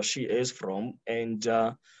he or she is from. And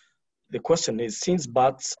the question is, since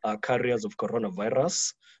bats are carriers of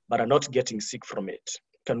coronavirus, but are not getting sick from it,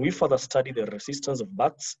 can we further study the resistance of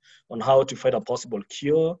bats on how to find a possible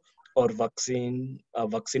cure or vaccine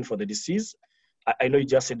for the disease? I know you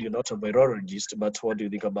just said you're not a virologist, but what do you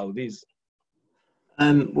think about this?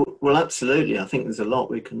 Well, absolutely. I think there's a lot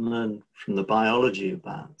we can learn from the biology of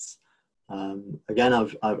bats. Again,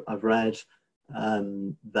 I've read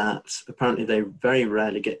that apparently they very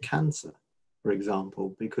rarely get cancer, for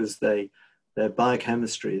example, because their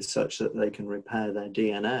biochemistry is such that they can repair their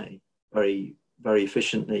DNA very, very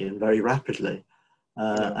efficiently and very rapidly.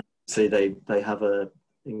 And so they have an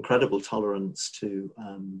incredible tolerance to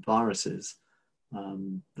viruses.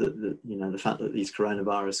 The fact that these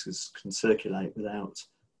coronaviruses can circulate without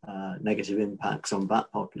negative impacts on bat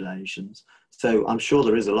populations. So I'm sure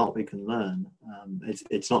there is a lot we can learn.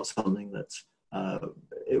 It's not something that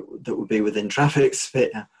would be within traffic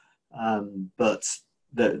sphere, but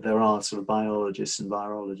there are sort of biologists and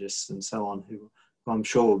virologists and so on who I'm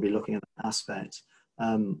sure will be looking at that aspect.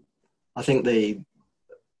 I think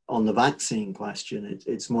on the vaccine question,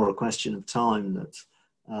 it's more a question of time that,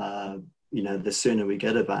 you know, the sooner we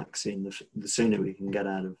get a vaccine, the sooner we can get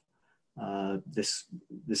out of this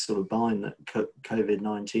sort of bind that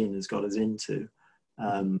COVID-19 has got us into.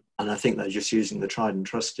 And I think they're just using the tried and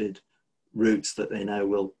trusted routes that they know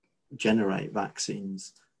will generate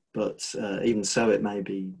vaccines. But even so, it may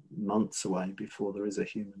be months away before there is a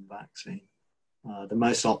human vaccine. The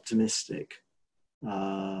most optimistic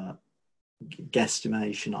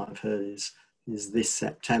guesstimation I've heard is this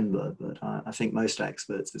September, but I think most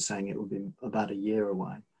experts are saying it will be about a year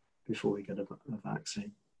away before we get a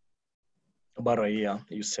vaccine. About a year,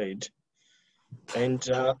 you said. And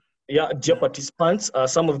yeah, dear participants,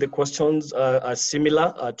 some of the questions are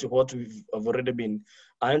similar to what we've already been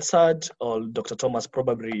answered, or Dr. Thomas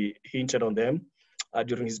probably hinted on them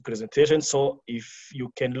during his presentation. So if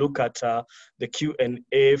you can look at the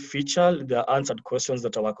Q&A feature, the answered questions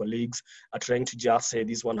that our colleagues are trying to just say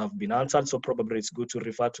this one have been answered. So probably it's good to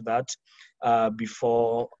refer to that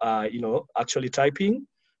before, you know, actually typing.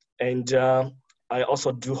 And I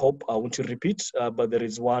also do hope, I want to repeat, but there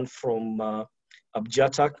is one from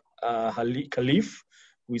Abjata Khalif,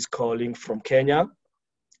 who is calling from Kenya.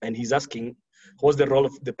 And he's asking, what's the role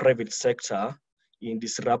of the private sector in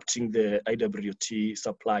disrupting the IWT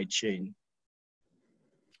supply chain?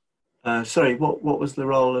 Sorry, what was the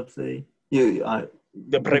role of the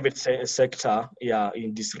private sector, yeah,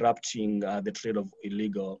 in disrupting the trade of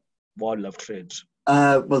illegal wildlife trade?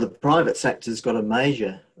 Well, the private sector's got a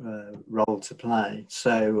major role to play.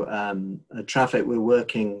 So at Traffic, we're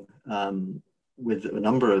working with a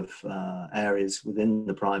number of areas within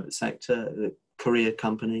the private sector, the courier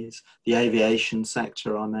companies, the aviation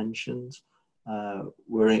sector I mentioned.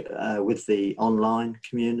 We're with the online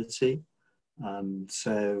community.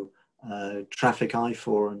 Traffic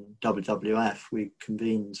I4 and WWF, we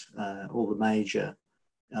convened all the major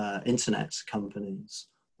internet companies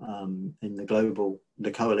in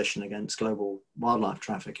the Coalition Against Global Wildlife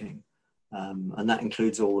Trafficking. And that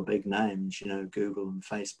includes all the big names, you know, Google and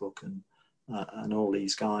Facebook and all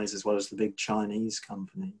these guys, as well as the big Chinese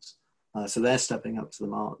companies. So they're stepping up to the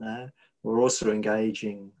mark there. We're also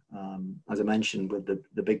engaging, as I mentioned, with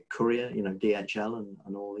the big courier, you know, DHL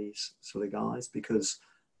and all these sort of guys, because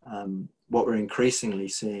what we're increasingly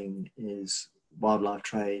seeing is wildlife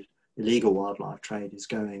trade, illegal wildlife trade is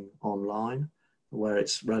going online, where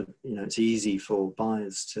it's, you know, it's easy for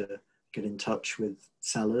buyers to get in touch with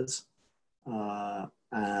sellers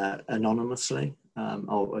anonymously.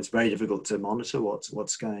 It's very difficult to monitor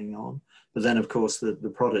what's going on. But then, of course,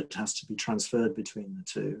 the product has to be transferred between the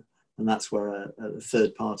two. And that's where a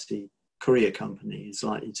third-party courier company is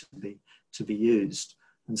likely to be used.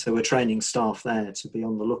 And so we're training staff there to be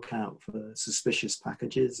on the lookout for suspicious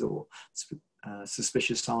packages or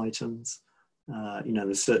suspicious items. You know,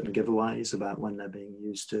 there's certain giveaways about when they're being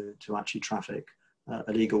used to actually traffic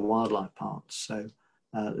illegal wildlife parts. So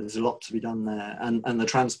there's a lot to be done there. And the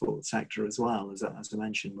transport sector as well. As I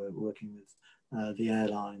mentioned, we're working with the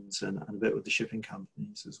airlines and a bit with the shipping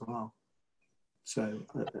companies as well. So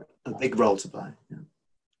a big role to play. Yeah.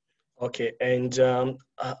 Okay, and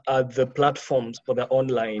are the platforms for the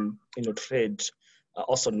online, you know, trade are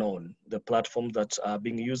also known, the platforms that are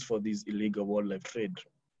being used for these illegal wildlife trade?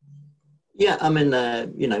 Yeah, I mean,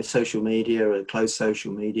 you know, social media, closed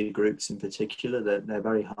social media groups in particular, they're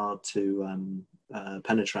very hard to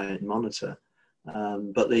penetrate and monitor.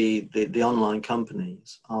 But the online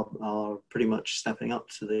companies are pretty much stepping up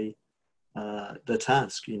to the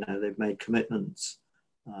task. You know, they've made commitments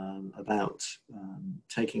about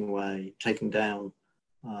taking down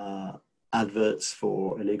adverts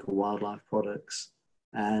for illegal wildlife products,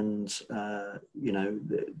 and you know,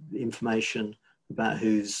 the information about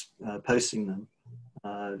who's posting them.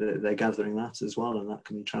 They're gathering that as well, and that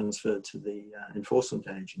can be transferred to the enforcement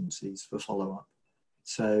agencies for follow-up.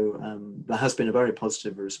 So there has been a very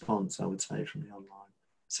positive response, I would say, from the online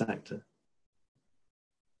sector.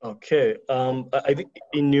 Okay, I think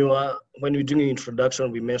when we were doing the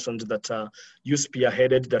introduction, we mentioned that you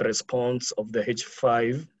spearheaded the response of the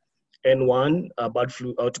H5N1 bird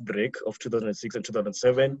flu outbreak of 2006 and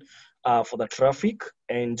 2007 for the traffic.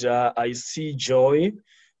 And I see Joy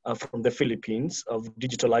from the Philippines of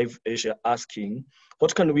Digital Life Asia asking,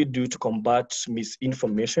 what can we do to combat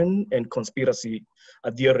misinformation and conspiracy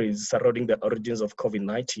theories surrounding the origins of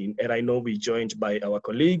COVID-19? And I know we're joined by our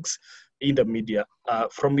colleagues in the media.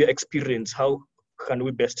 From your experience, how can we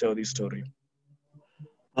best tell this story?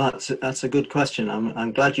 That's a good question.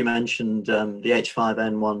 I'm glad you mentioned the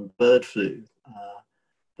H5N1 bird flu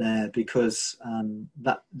there because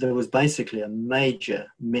that there was basically a major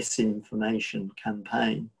misinformation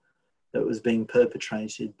campaign that was being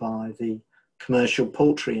perpetrated by the commercial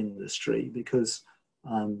poultry industry, because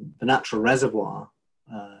the natural reservoir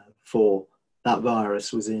for that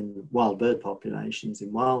virus was in wild bird populations,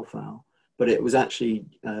 in wildfowl, but it was actually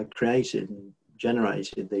created and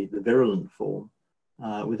generated, the virulent form,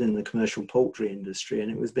 within the commercial poultry industry,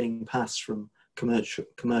 and it was being passed from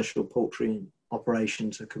commercial poultry operation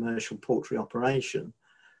to commercial poultry operation.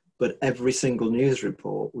 But every single news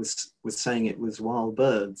report was saying it was wild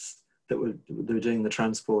birds that were doing the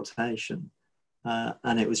transportation,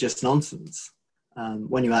 and it was just nonsense.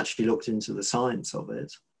 When you actually looked into the science of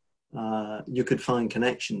it, you could find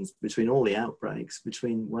connections between all the outbreaks,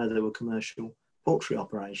 between where there were commercial poultry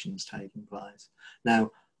operations taking place. Now,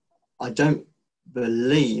 I don't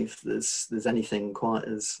believe there's anything quite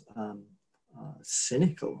as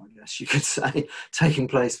cynical, I guess you could say, taking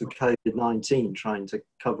place with COVID-19, trying to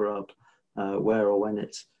cover up where or when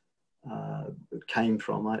it came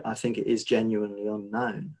from. I think it is genuinely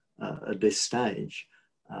unknown at this stage.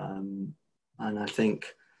 And I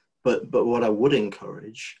think, but what I would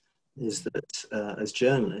encourage is that as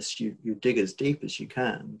journalists, you dig as deep as you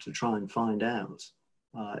can to try and find out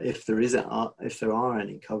if there are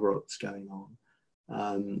any cover-ups going on.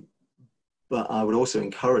 But I would also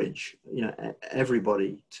encourage,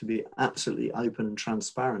 everybody to be absolutely open and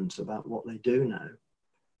transparent about what they do know,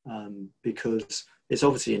 because it's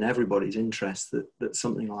obviously in everybody's interest that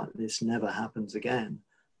something like this never happens again.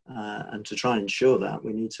 And to try and ensure that,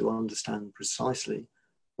 we need to understand precisely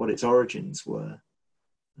what its origins were.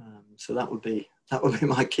 So that would be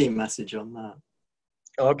my key message on that.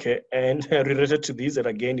 Okay, and related to this, and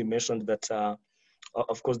again, you mentioned that,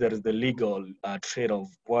 of course, there is the legal trade of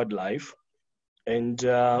wildlife. And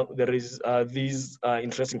there is this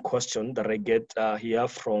interesting question that I get here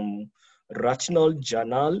from Rational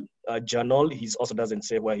Journal. He also doesn't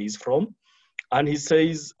say where he's from. And he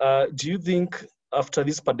says, do you think after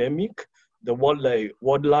this pandemic, the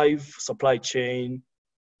wildlife supply chain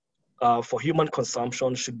for human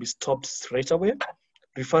consumption should be stopped straight away?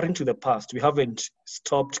 Referring to the past, we haven't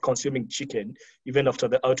stopped consuming chicken even after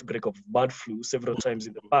the outbreak of bird flu several times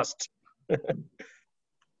in the past.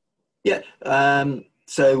 Yeah.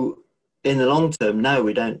 So in the long term, no,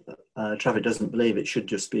 we don't. Traffic doesn't believe it should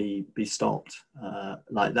just be stopped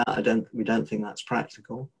like that. We don't think that's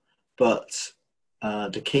practical. But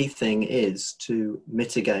the key thing is to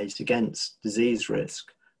mitigate against disease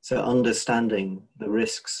risk. So understanding the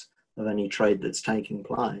risks of any trade that's taking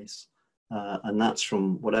place, and that's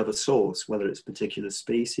from whatever source, whether it's particular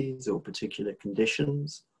species or particular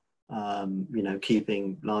conditions.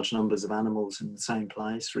 Keeping large numbers of animals in the same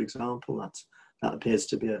place, for example, that appears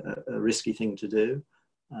to be a risky thing to do.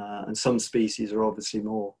 And some species are obviously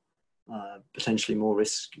potentially more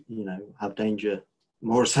risk, have danger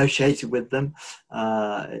more associated with them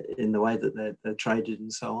in the way that they're traded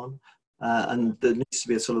and so on. And there needs to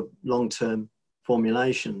be a sort of long-term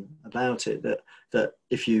formulation about it that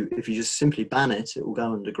if you just simply ban it, it will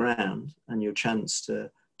go underground, and your chance to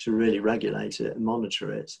really regulate it and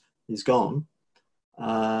monitor it is gone.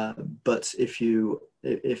 But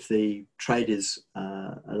if the trade is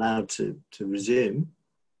allowed to resume,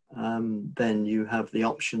 then you have the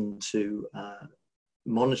option to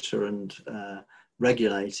monitor and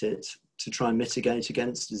regulate it to try and mitigate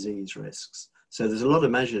against disease risks. So there's a lot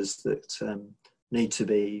of measures that need to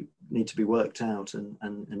be worked out and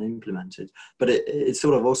implemented. But it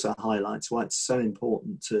sort of also highlights why it's so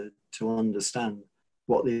important to understand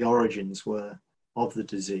what the origins were of the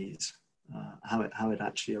disease, how it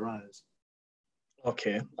actually arose.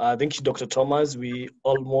 Okay, thank you, Dr. Thomas. We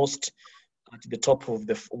almost at the top of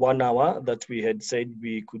the 1 hour that we had said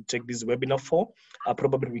we could take this webinar for.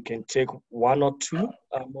 Probably we can take one or two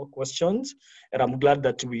more questions. And I'm glad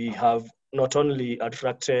that we have not only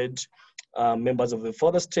attracted members of the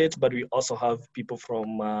further state, but we also have people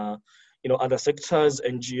from other sectors,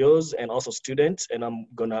 NGOs, and also students. And I'm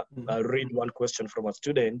gonna read one question from a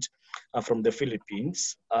student from the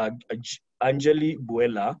Philippines, Angeli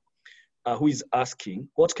Buela, who is asking,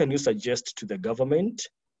 what can you suggest to the government,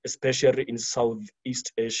 especially in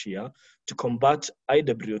Southeast Asia, to combat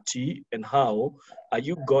IWT, and how are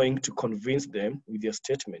you going to convince them with your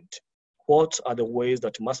statement? What are the ways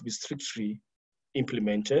that must be strictly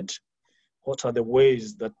implemented? What are the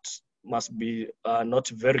ways that must be not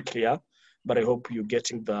very clear? But I hope you're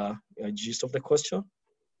getting the gist of the question.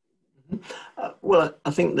 Well, I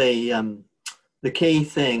think the key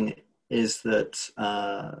thing is that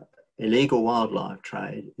illegal wildlife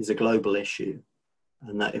trade is a global issue,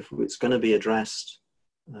 and that if it's going to be addressed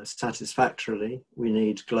satisfactorily, we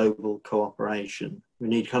need global cooperation. We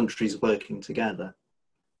need countries working together.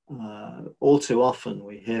 All too often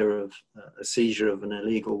we hear of a seizure of an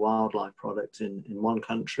illegal wildlife product in one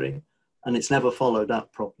country, and it's never followed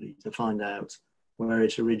up properly to find out where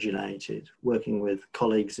it originated, working with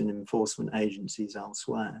colleagues in enforcement agencies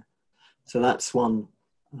elsewhere. So that's one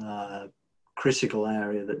critical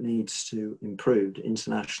area that needs to improve,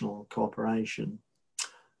 international cooperation.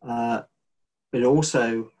 It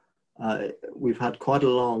also, we've had quite a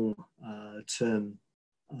long term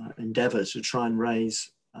endeavour to try and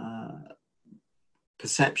raise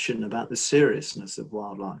perception about the seriousness of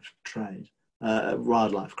wildlife trade,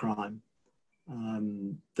 wildlife crime,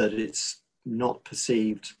 that it's not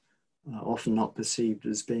perceived, often not perceived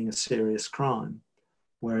as being a serious crime,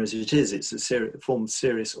 whereas it's a form of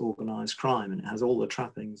serious organised crime, and it has all the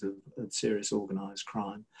trappings of serious organised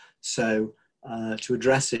crime. So to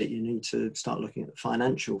address it, you need to start looking at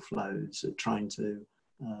financial flows, at trying to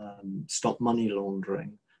stop money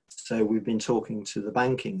laundering. So we've been talking to the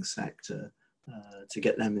banking sector to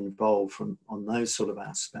get them involved on those sort of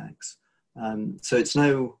aspects. So it's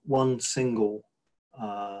no one single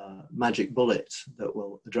magic bullet that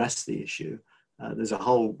will address the issue. There's a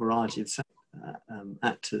whole variety of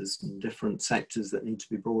actors and different sectors that need to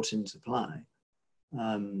be brought into play.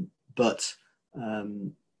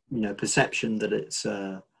 You know, perception that it's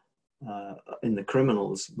in the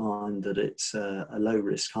criminal's mind that it's a low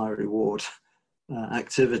risk, high reward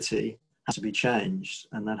activity has to be changed,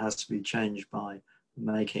 and that has to be changed by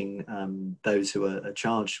making those who are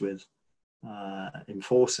charged with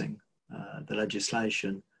enforcing the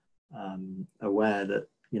legislation aware that,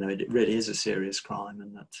 you know, it really is a serious crime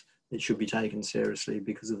and that it should be taken seriously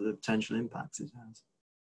because of the potential impacts it has.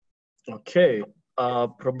 Okay,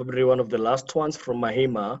 probably one of the last ones from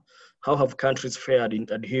Mahima. How have countries fared in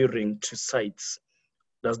adhering to CITES?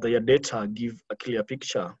 Does their data give a clear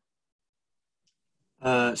picture?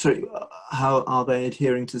 Sorry, how are they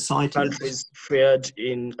adhering to CITES? Countries fared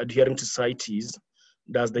in adhering to CITES.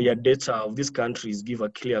 Does the data of these countries give a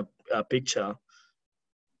clear picture?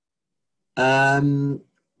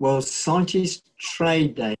 Well, CITES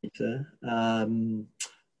trade data,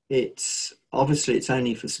 it's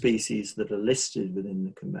only for species that are listed within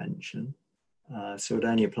the convention, so it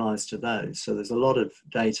only applies to those. So there's a lot of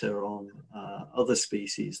data on other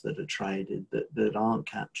species that are traded that aren't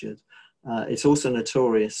captured. It's also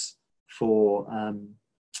notorious for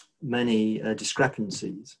many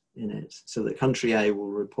discrepancies in it, so that country A will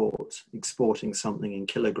report exporting something in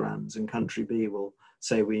kilograms and country B will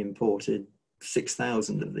say we imported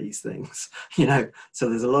 6,000 of these things, you know. So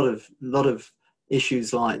there's a lot of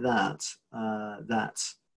issues like that that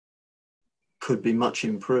could be much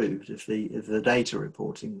improved if the data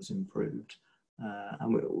reporting was improved.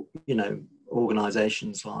 You know,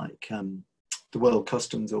 organisations like the World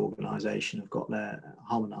Customs Organization have got their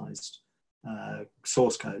harmonized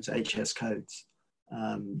source codes, HS codes,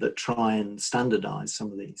 that try and standardize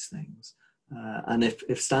some of these things. And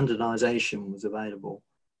if standardization was available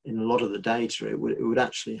in a lot of the data, it would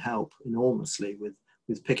actually help enormously with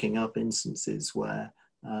picking up instances where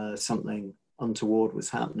something untoward was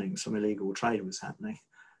happening, some illegal trade was happening,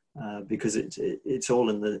 because it's all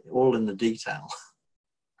in the detail.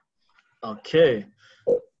 Okay.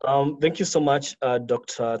 Thank you so much,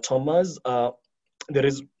 Dr. Thomas. There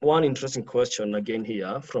is one interesting question again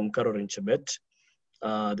here from Caroline Chebet,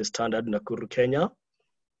 the Standard, Nakuru, Kenya.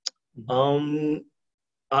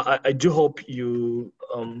 I do hope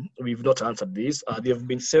we've not answered this. There have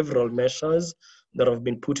been several measures that have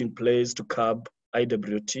been put in place to curb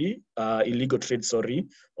IWT, illegal trade,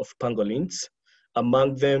 of pangolins.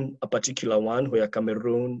 Among them, a particular one where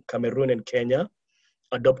Cameroon and Kenya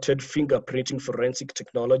adopted fingerprinting forensic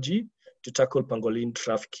technology to tackle pangolin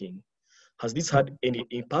trafficking. Has this had any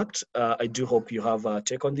impact? I do hope you have a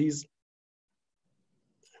take on these.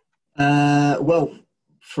 Well,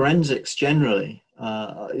 forensics generally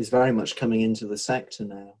is very much coming into the sector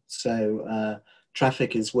now. So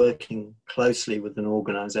Traffic is working closely with an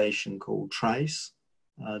organisation called TRACE,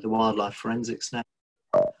 the Wildlife Forensics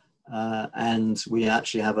Network, and we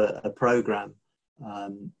actually have a programme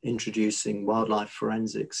introducing wildlife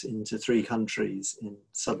forensics into 3 countries in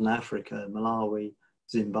Southern Africa: Malawi,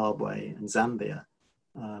 Zimbabwe and Zambia.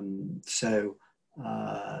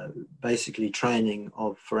 Basically training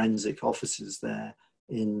of forensic officers there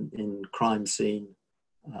in crime scene,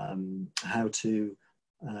 how to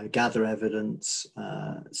gather evidence,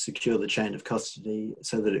 secure the chain of custody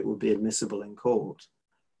so that it will be admissible in court.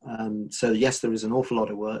 So yes, there is an awful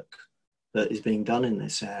lot of work that is being done in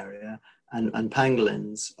this area, and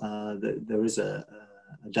pangolins, there is a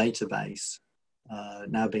database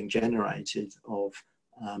now being generated of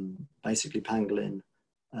basically pangolin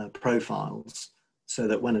profiles, so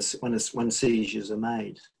that when seizures are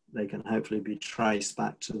made, they can hopefully be traced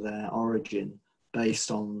back to their origin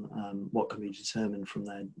based on what can be determined from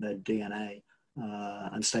their DNA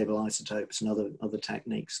and stable isotopes and other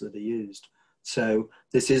techniques that are used. So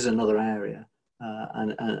this is another area.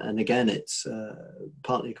 And again, it's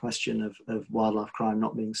partly a question of wildlife crime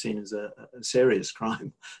not being seen as a serious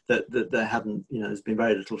crime, that there hadn't, there's been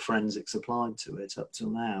very little forensics applied to it up till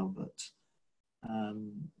now, but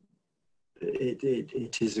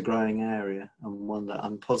it is a growing area, and one that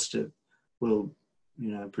I'm positive will,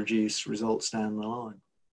 produce results down the line.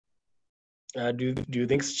 Do you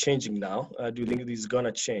think it's changing now? Do you think this is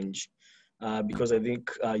gonna change? Because I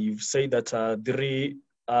think you've said that 3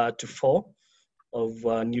 to 4 of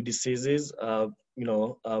new diseases,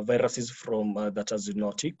 viruses from that are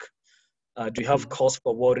zoonotic. Do you have cause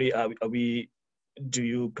for worry? Do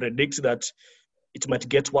you predict that it might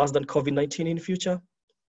get worse than COVID-19 in the future?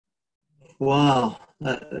 Wow,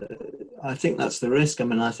 I think that's the risk. I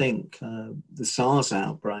mean, I think the SARS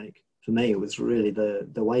outbreak, for me, was really the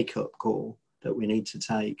wake-up call that we need to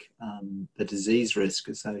take the disease risk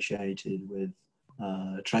associated with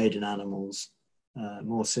trade in animals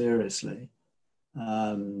more seriously.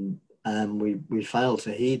 And we failed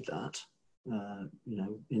to heed that.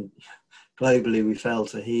 Globally, we failed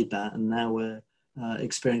to heed that, and now we're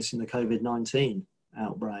experiencing the COVID-19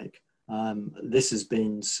 outbreak. This has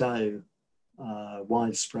been so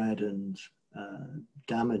widespread and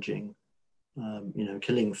damaging,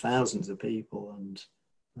 killing thousands of people and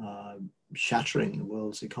shattering the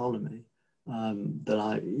world's economy,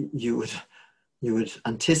 that you would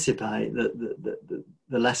anticipate that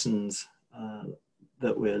the lessons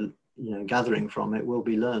that we're gathering from it will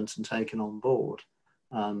be learnt and taken on board.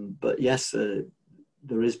 But yes,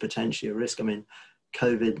 there is potentially a risk. I mean,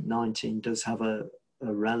 COVID-19 does have a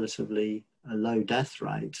relatively low death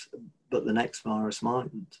rate, but the next virus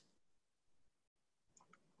mightn't.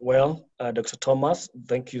 Well, Dr. Thomas,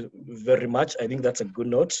 thank you very much. I think that's a good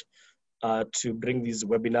note to bring this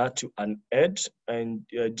webinar to an end. And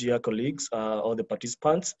dear colleagues, all the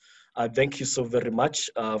participants, thank you so very much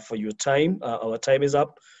for your time. Our time is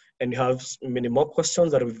up, and you have many more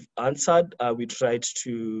questions that we've answered. We tried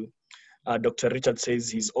to, Dr. Richard says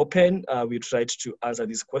he's open. We tried to answer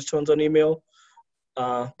these questions on email,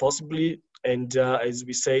 possibly. And as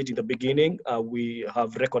we said in the beginning, we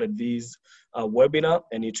have recorded this webinar,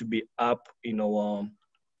 and it will be up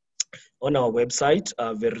on our website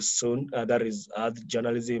very soon. That is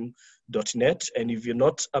earthjournalism.net. And if you're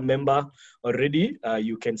not a member already,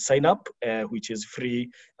 you can sign up, which is free,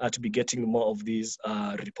 to be getting more of these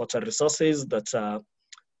reporter resources that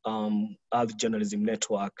Earth Journalism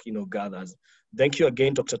Network gathers. Thank you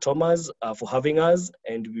again, Dr. Thomas, for having us,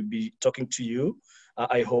 and we'll be talking to you.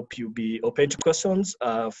 I hope you'll be open to questions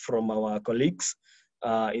from our colleagues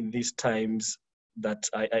in these times that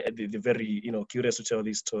they're very curious to tell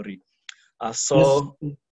this story. So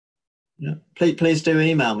yes. Yeah, please do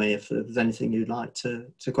email me if there's anything you'd like to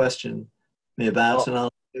question me about, and I'll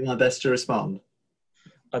do my best to respond.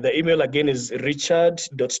 The email again is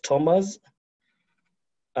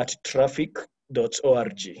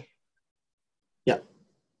richard.thomas@traffic.org. Yeah.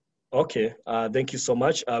 Okay, thank you so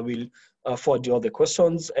much. I will forward you all the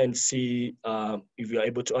questions and see if you're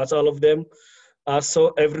able to answer all of them.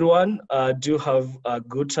 So everyone, do have a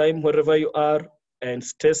good time wherever you are, and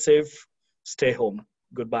stay safe, stay home.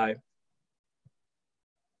 Goodbye.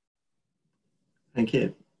 Thank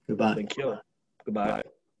you. Goodbye. Thank you. Goodbye.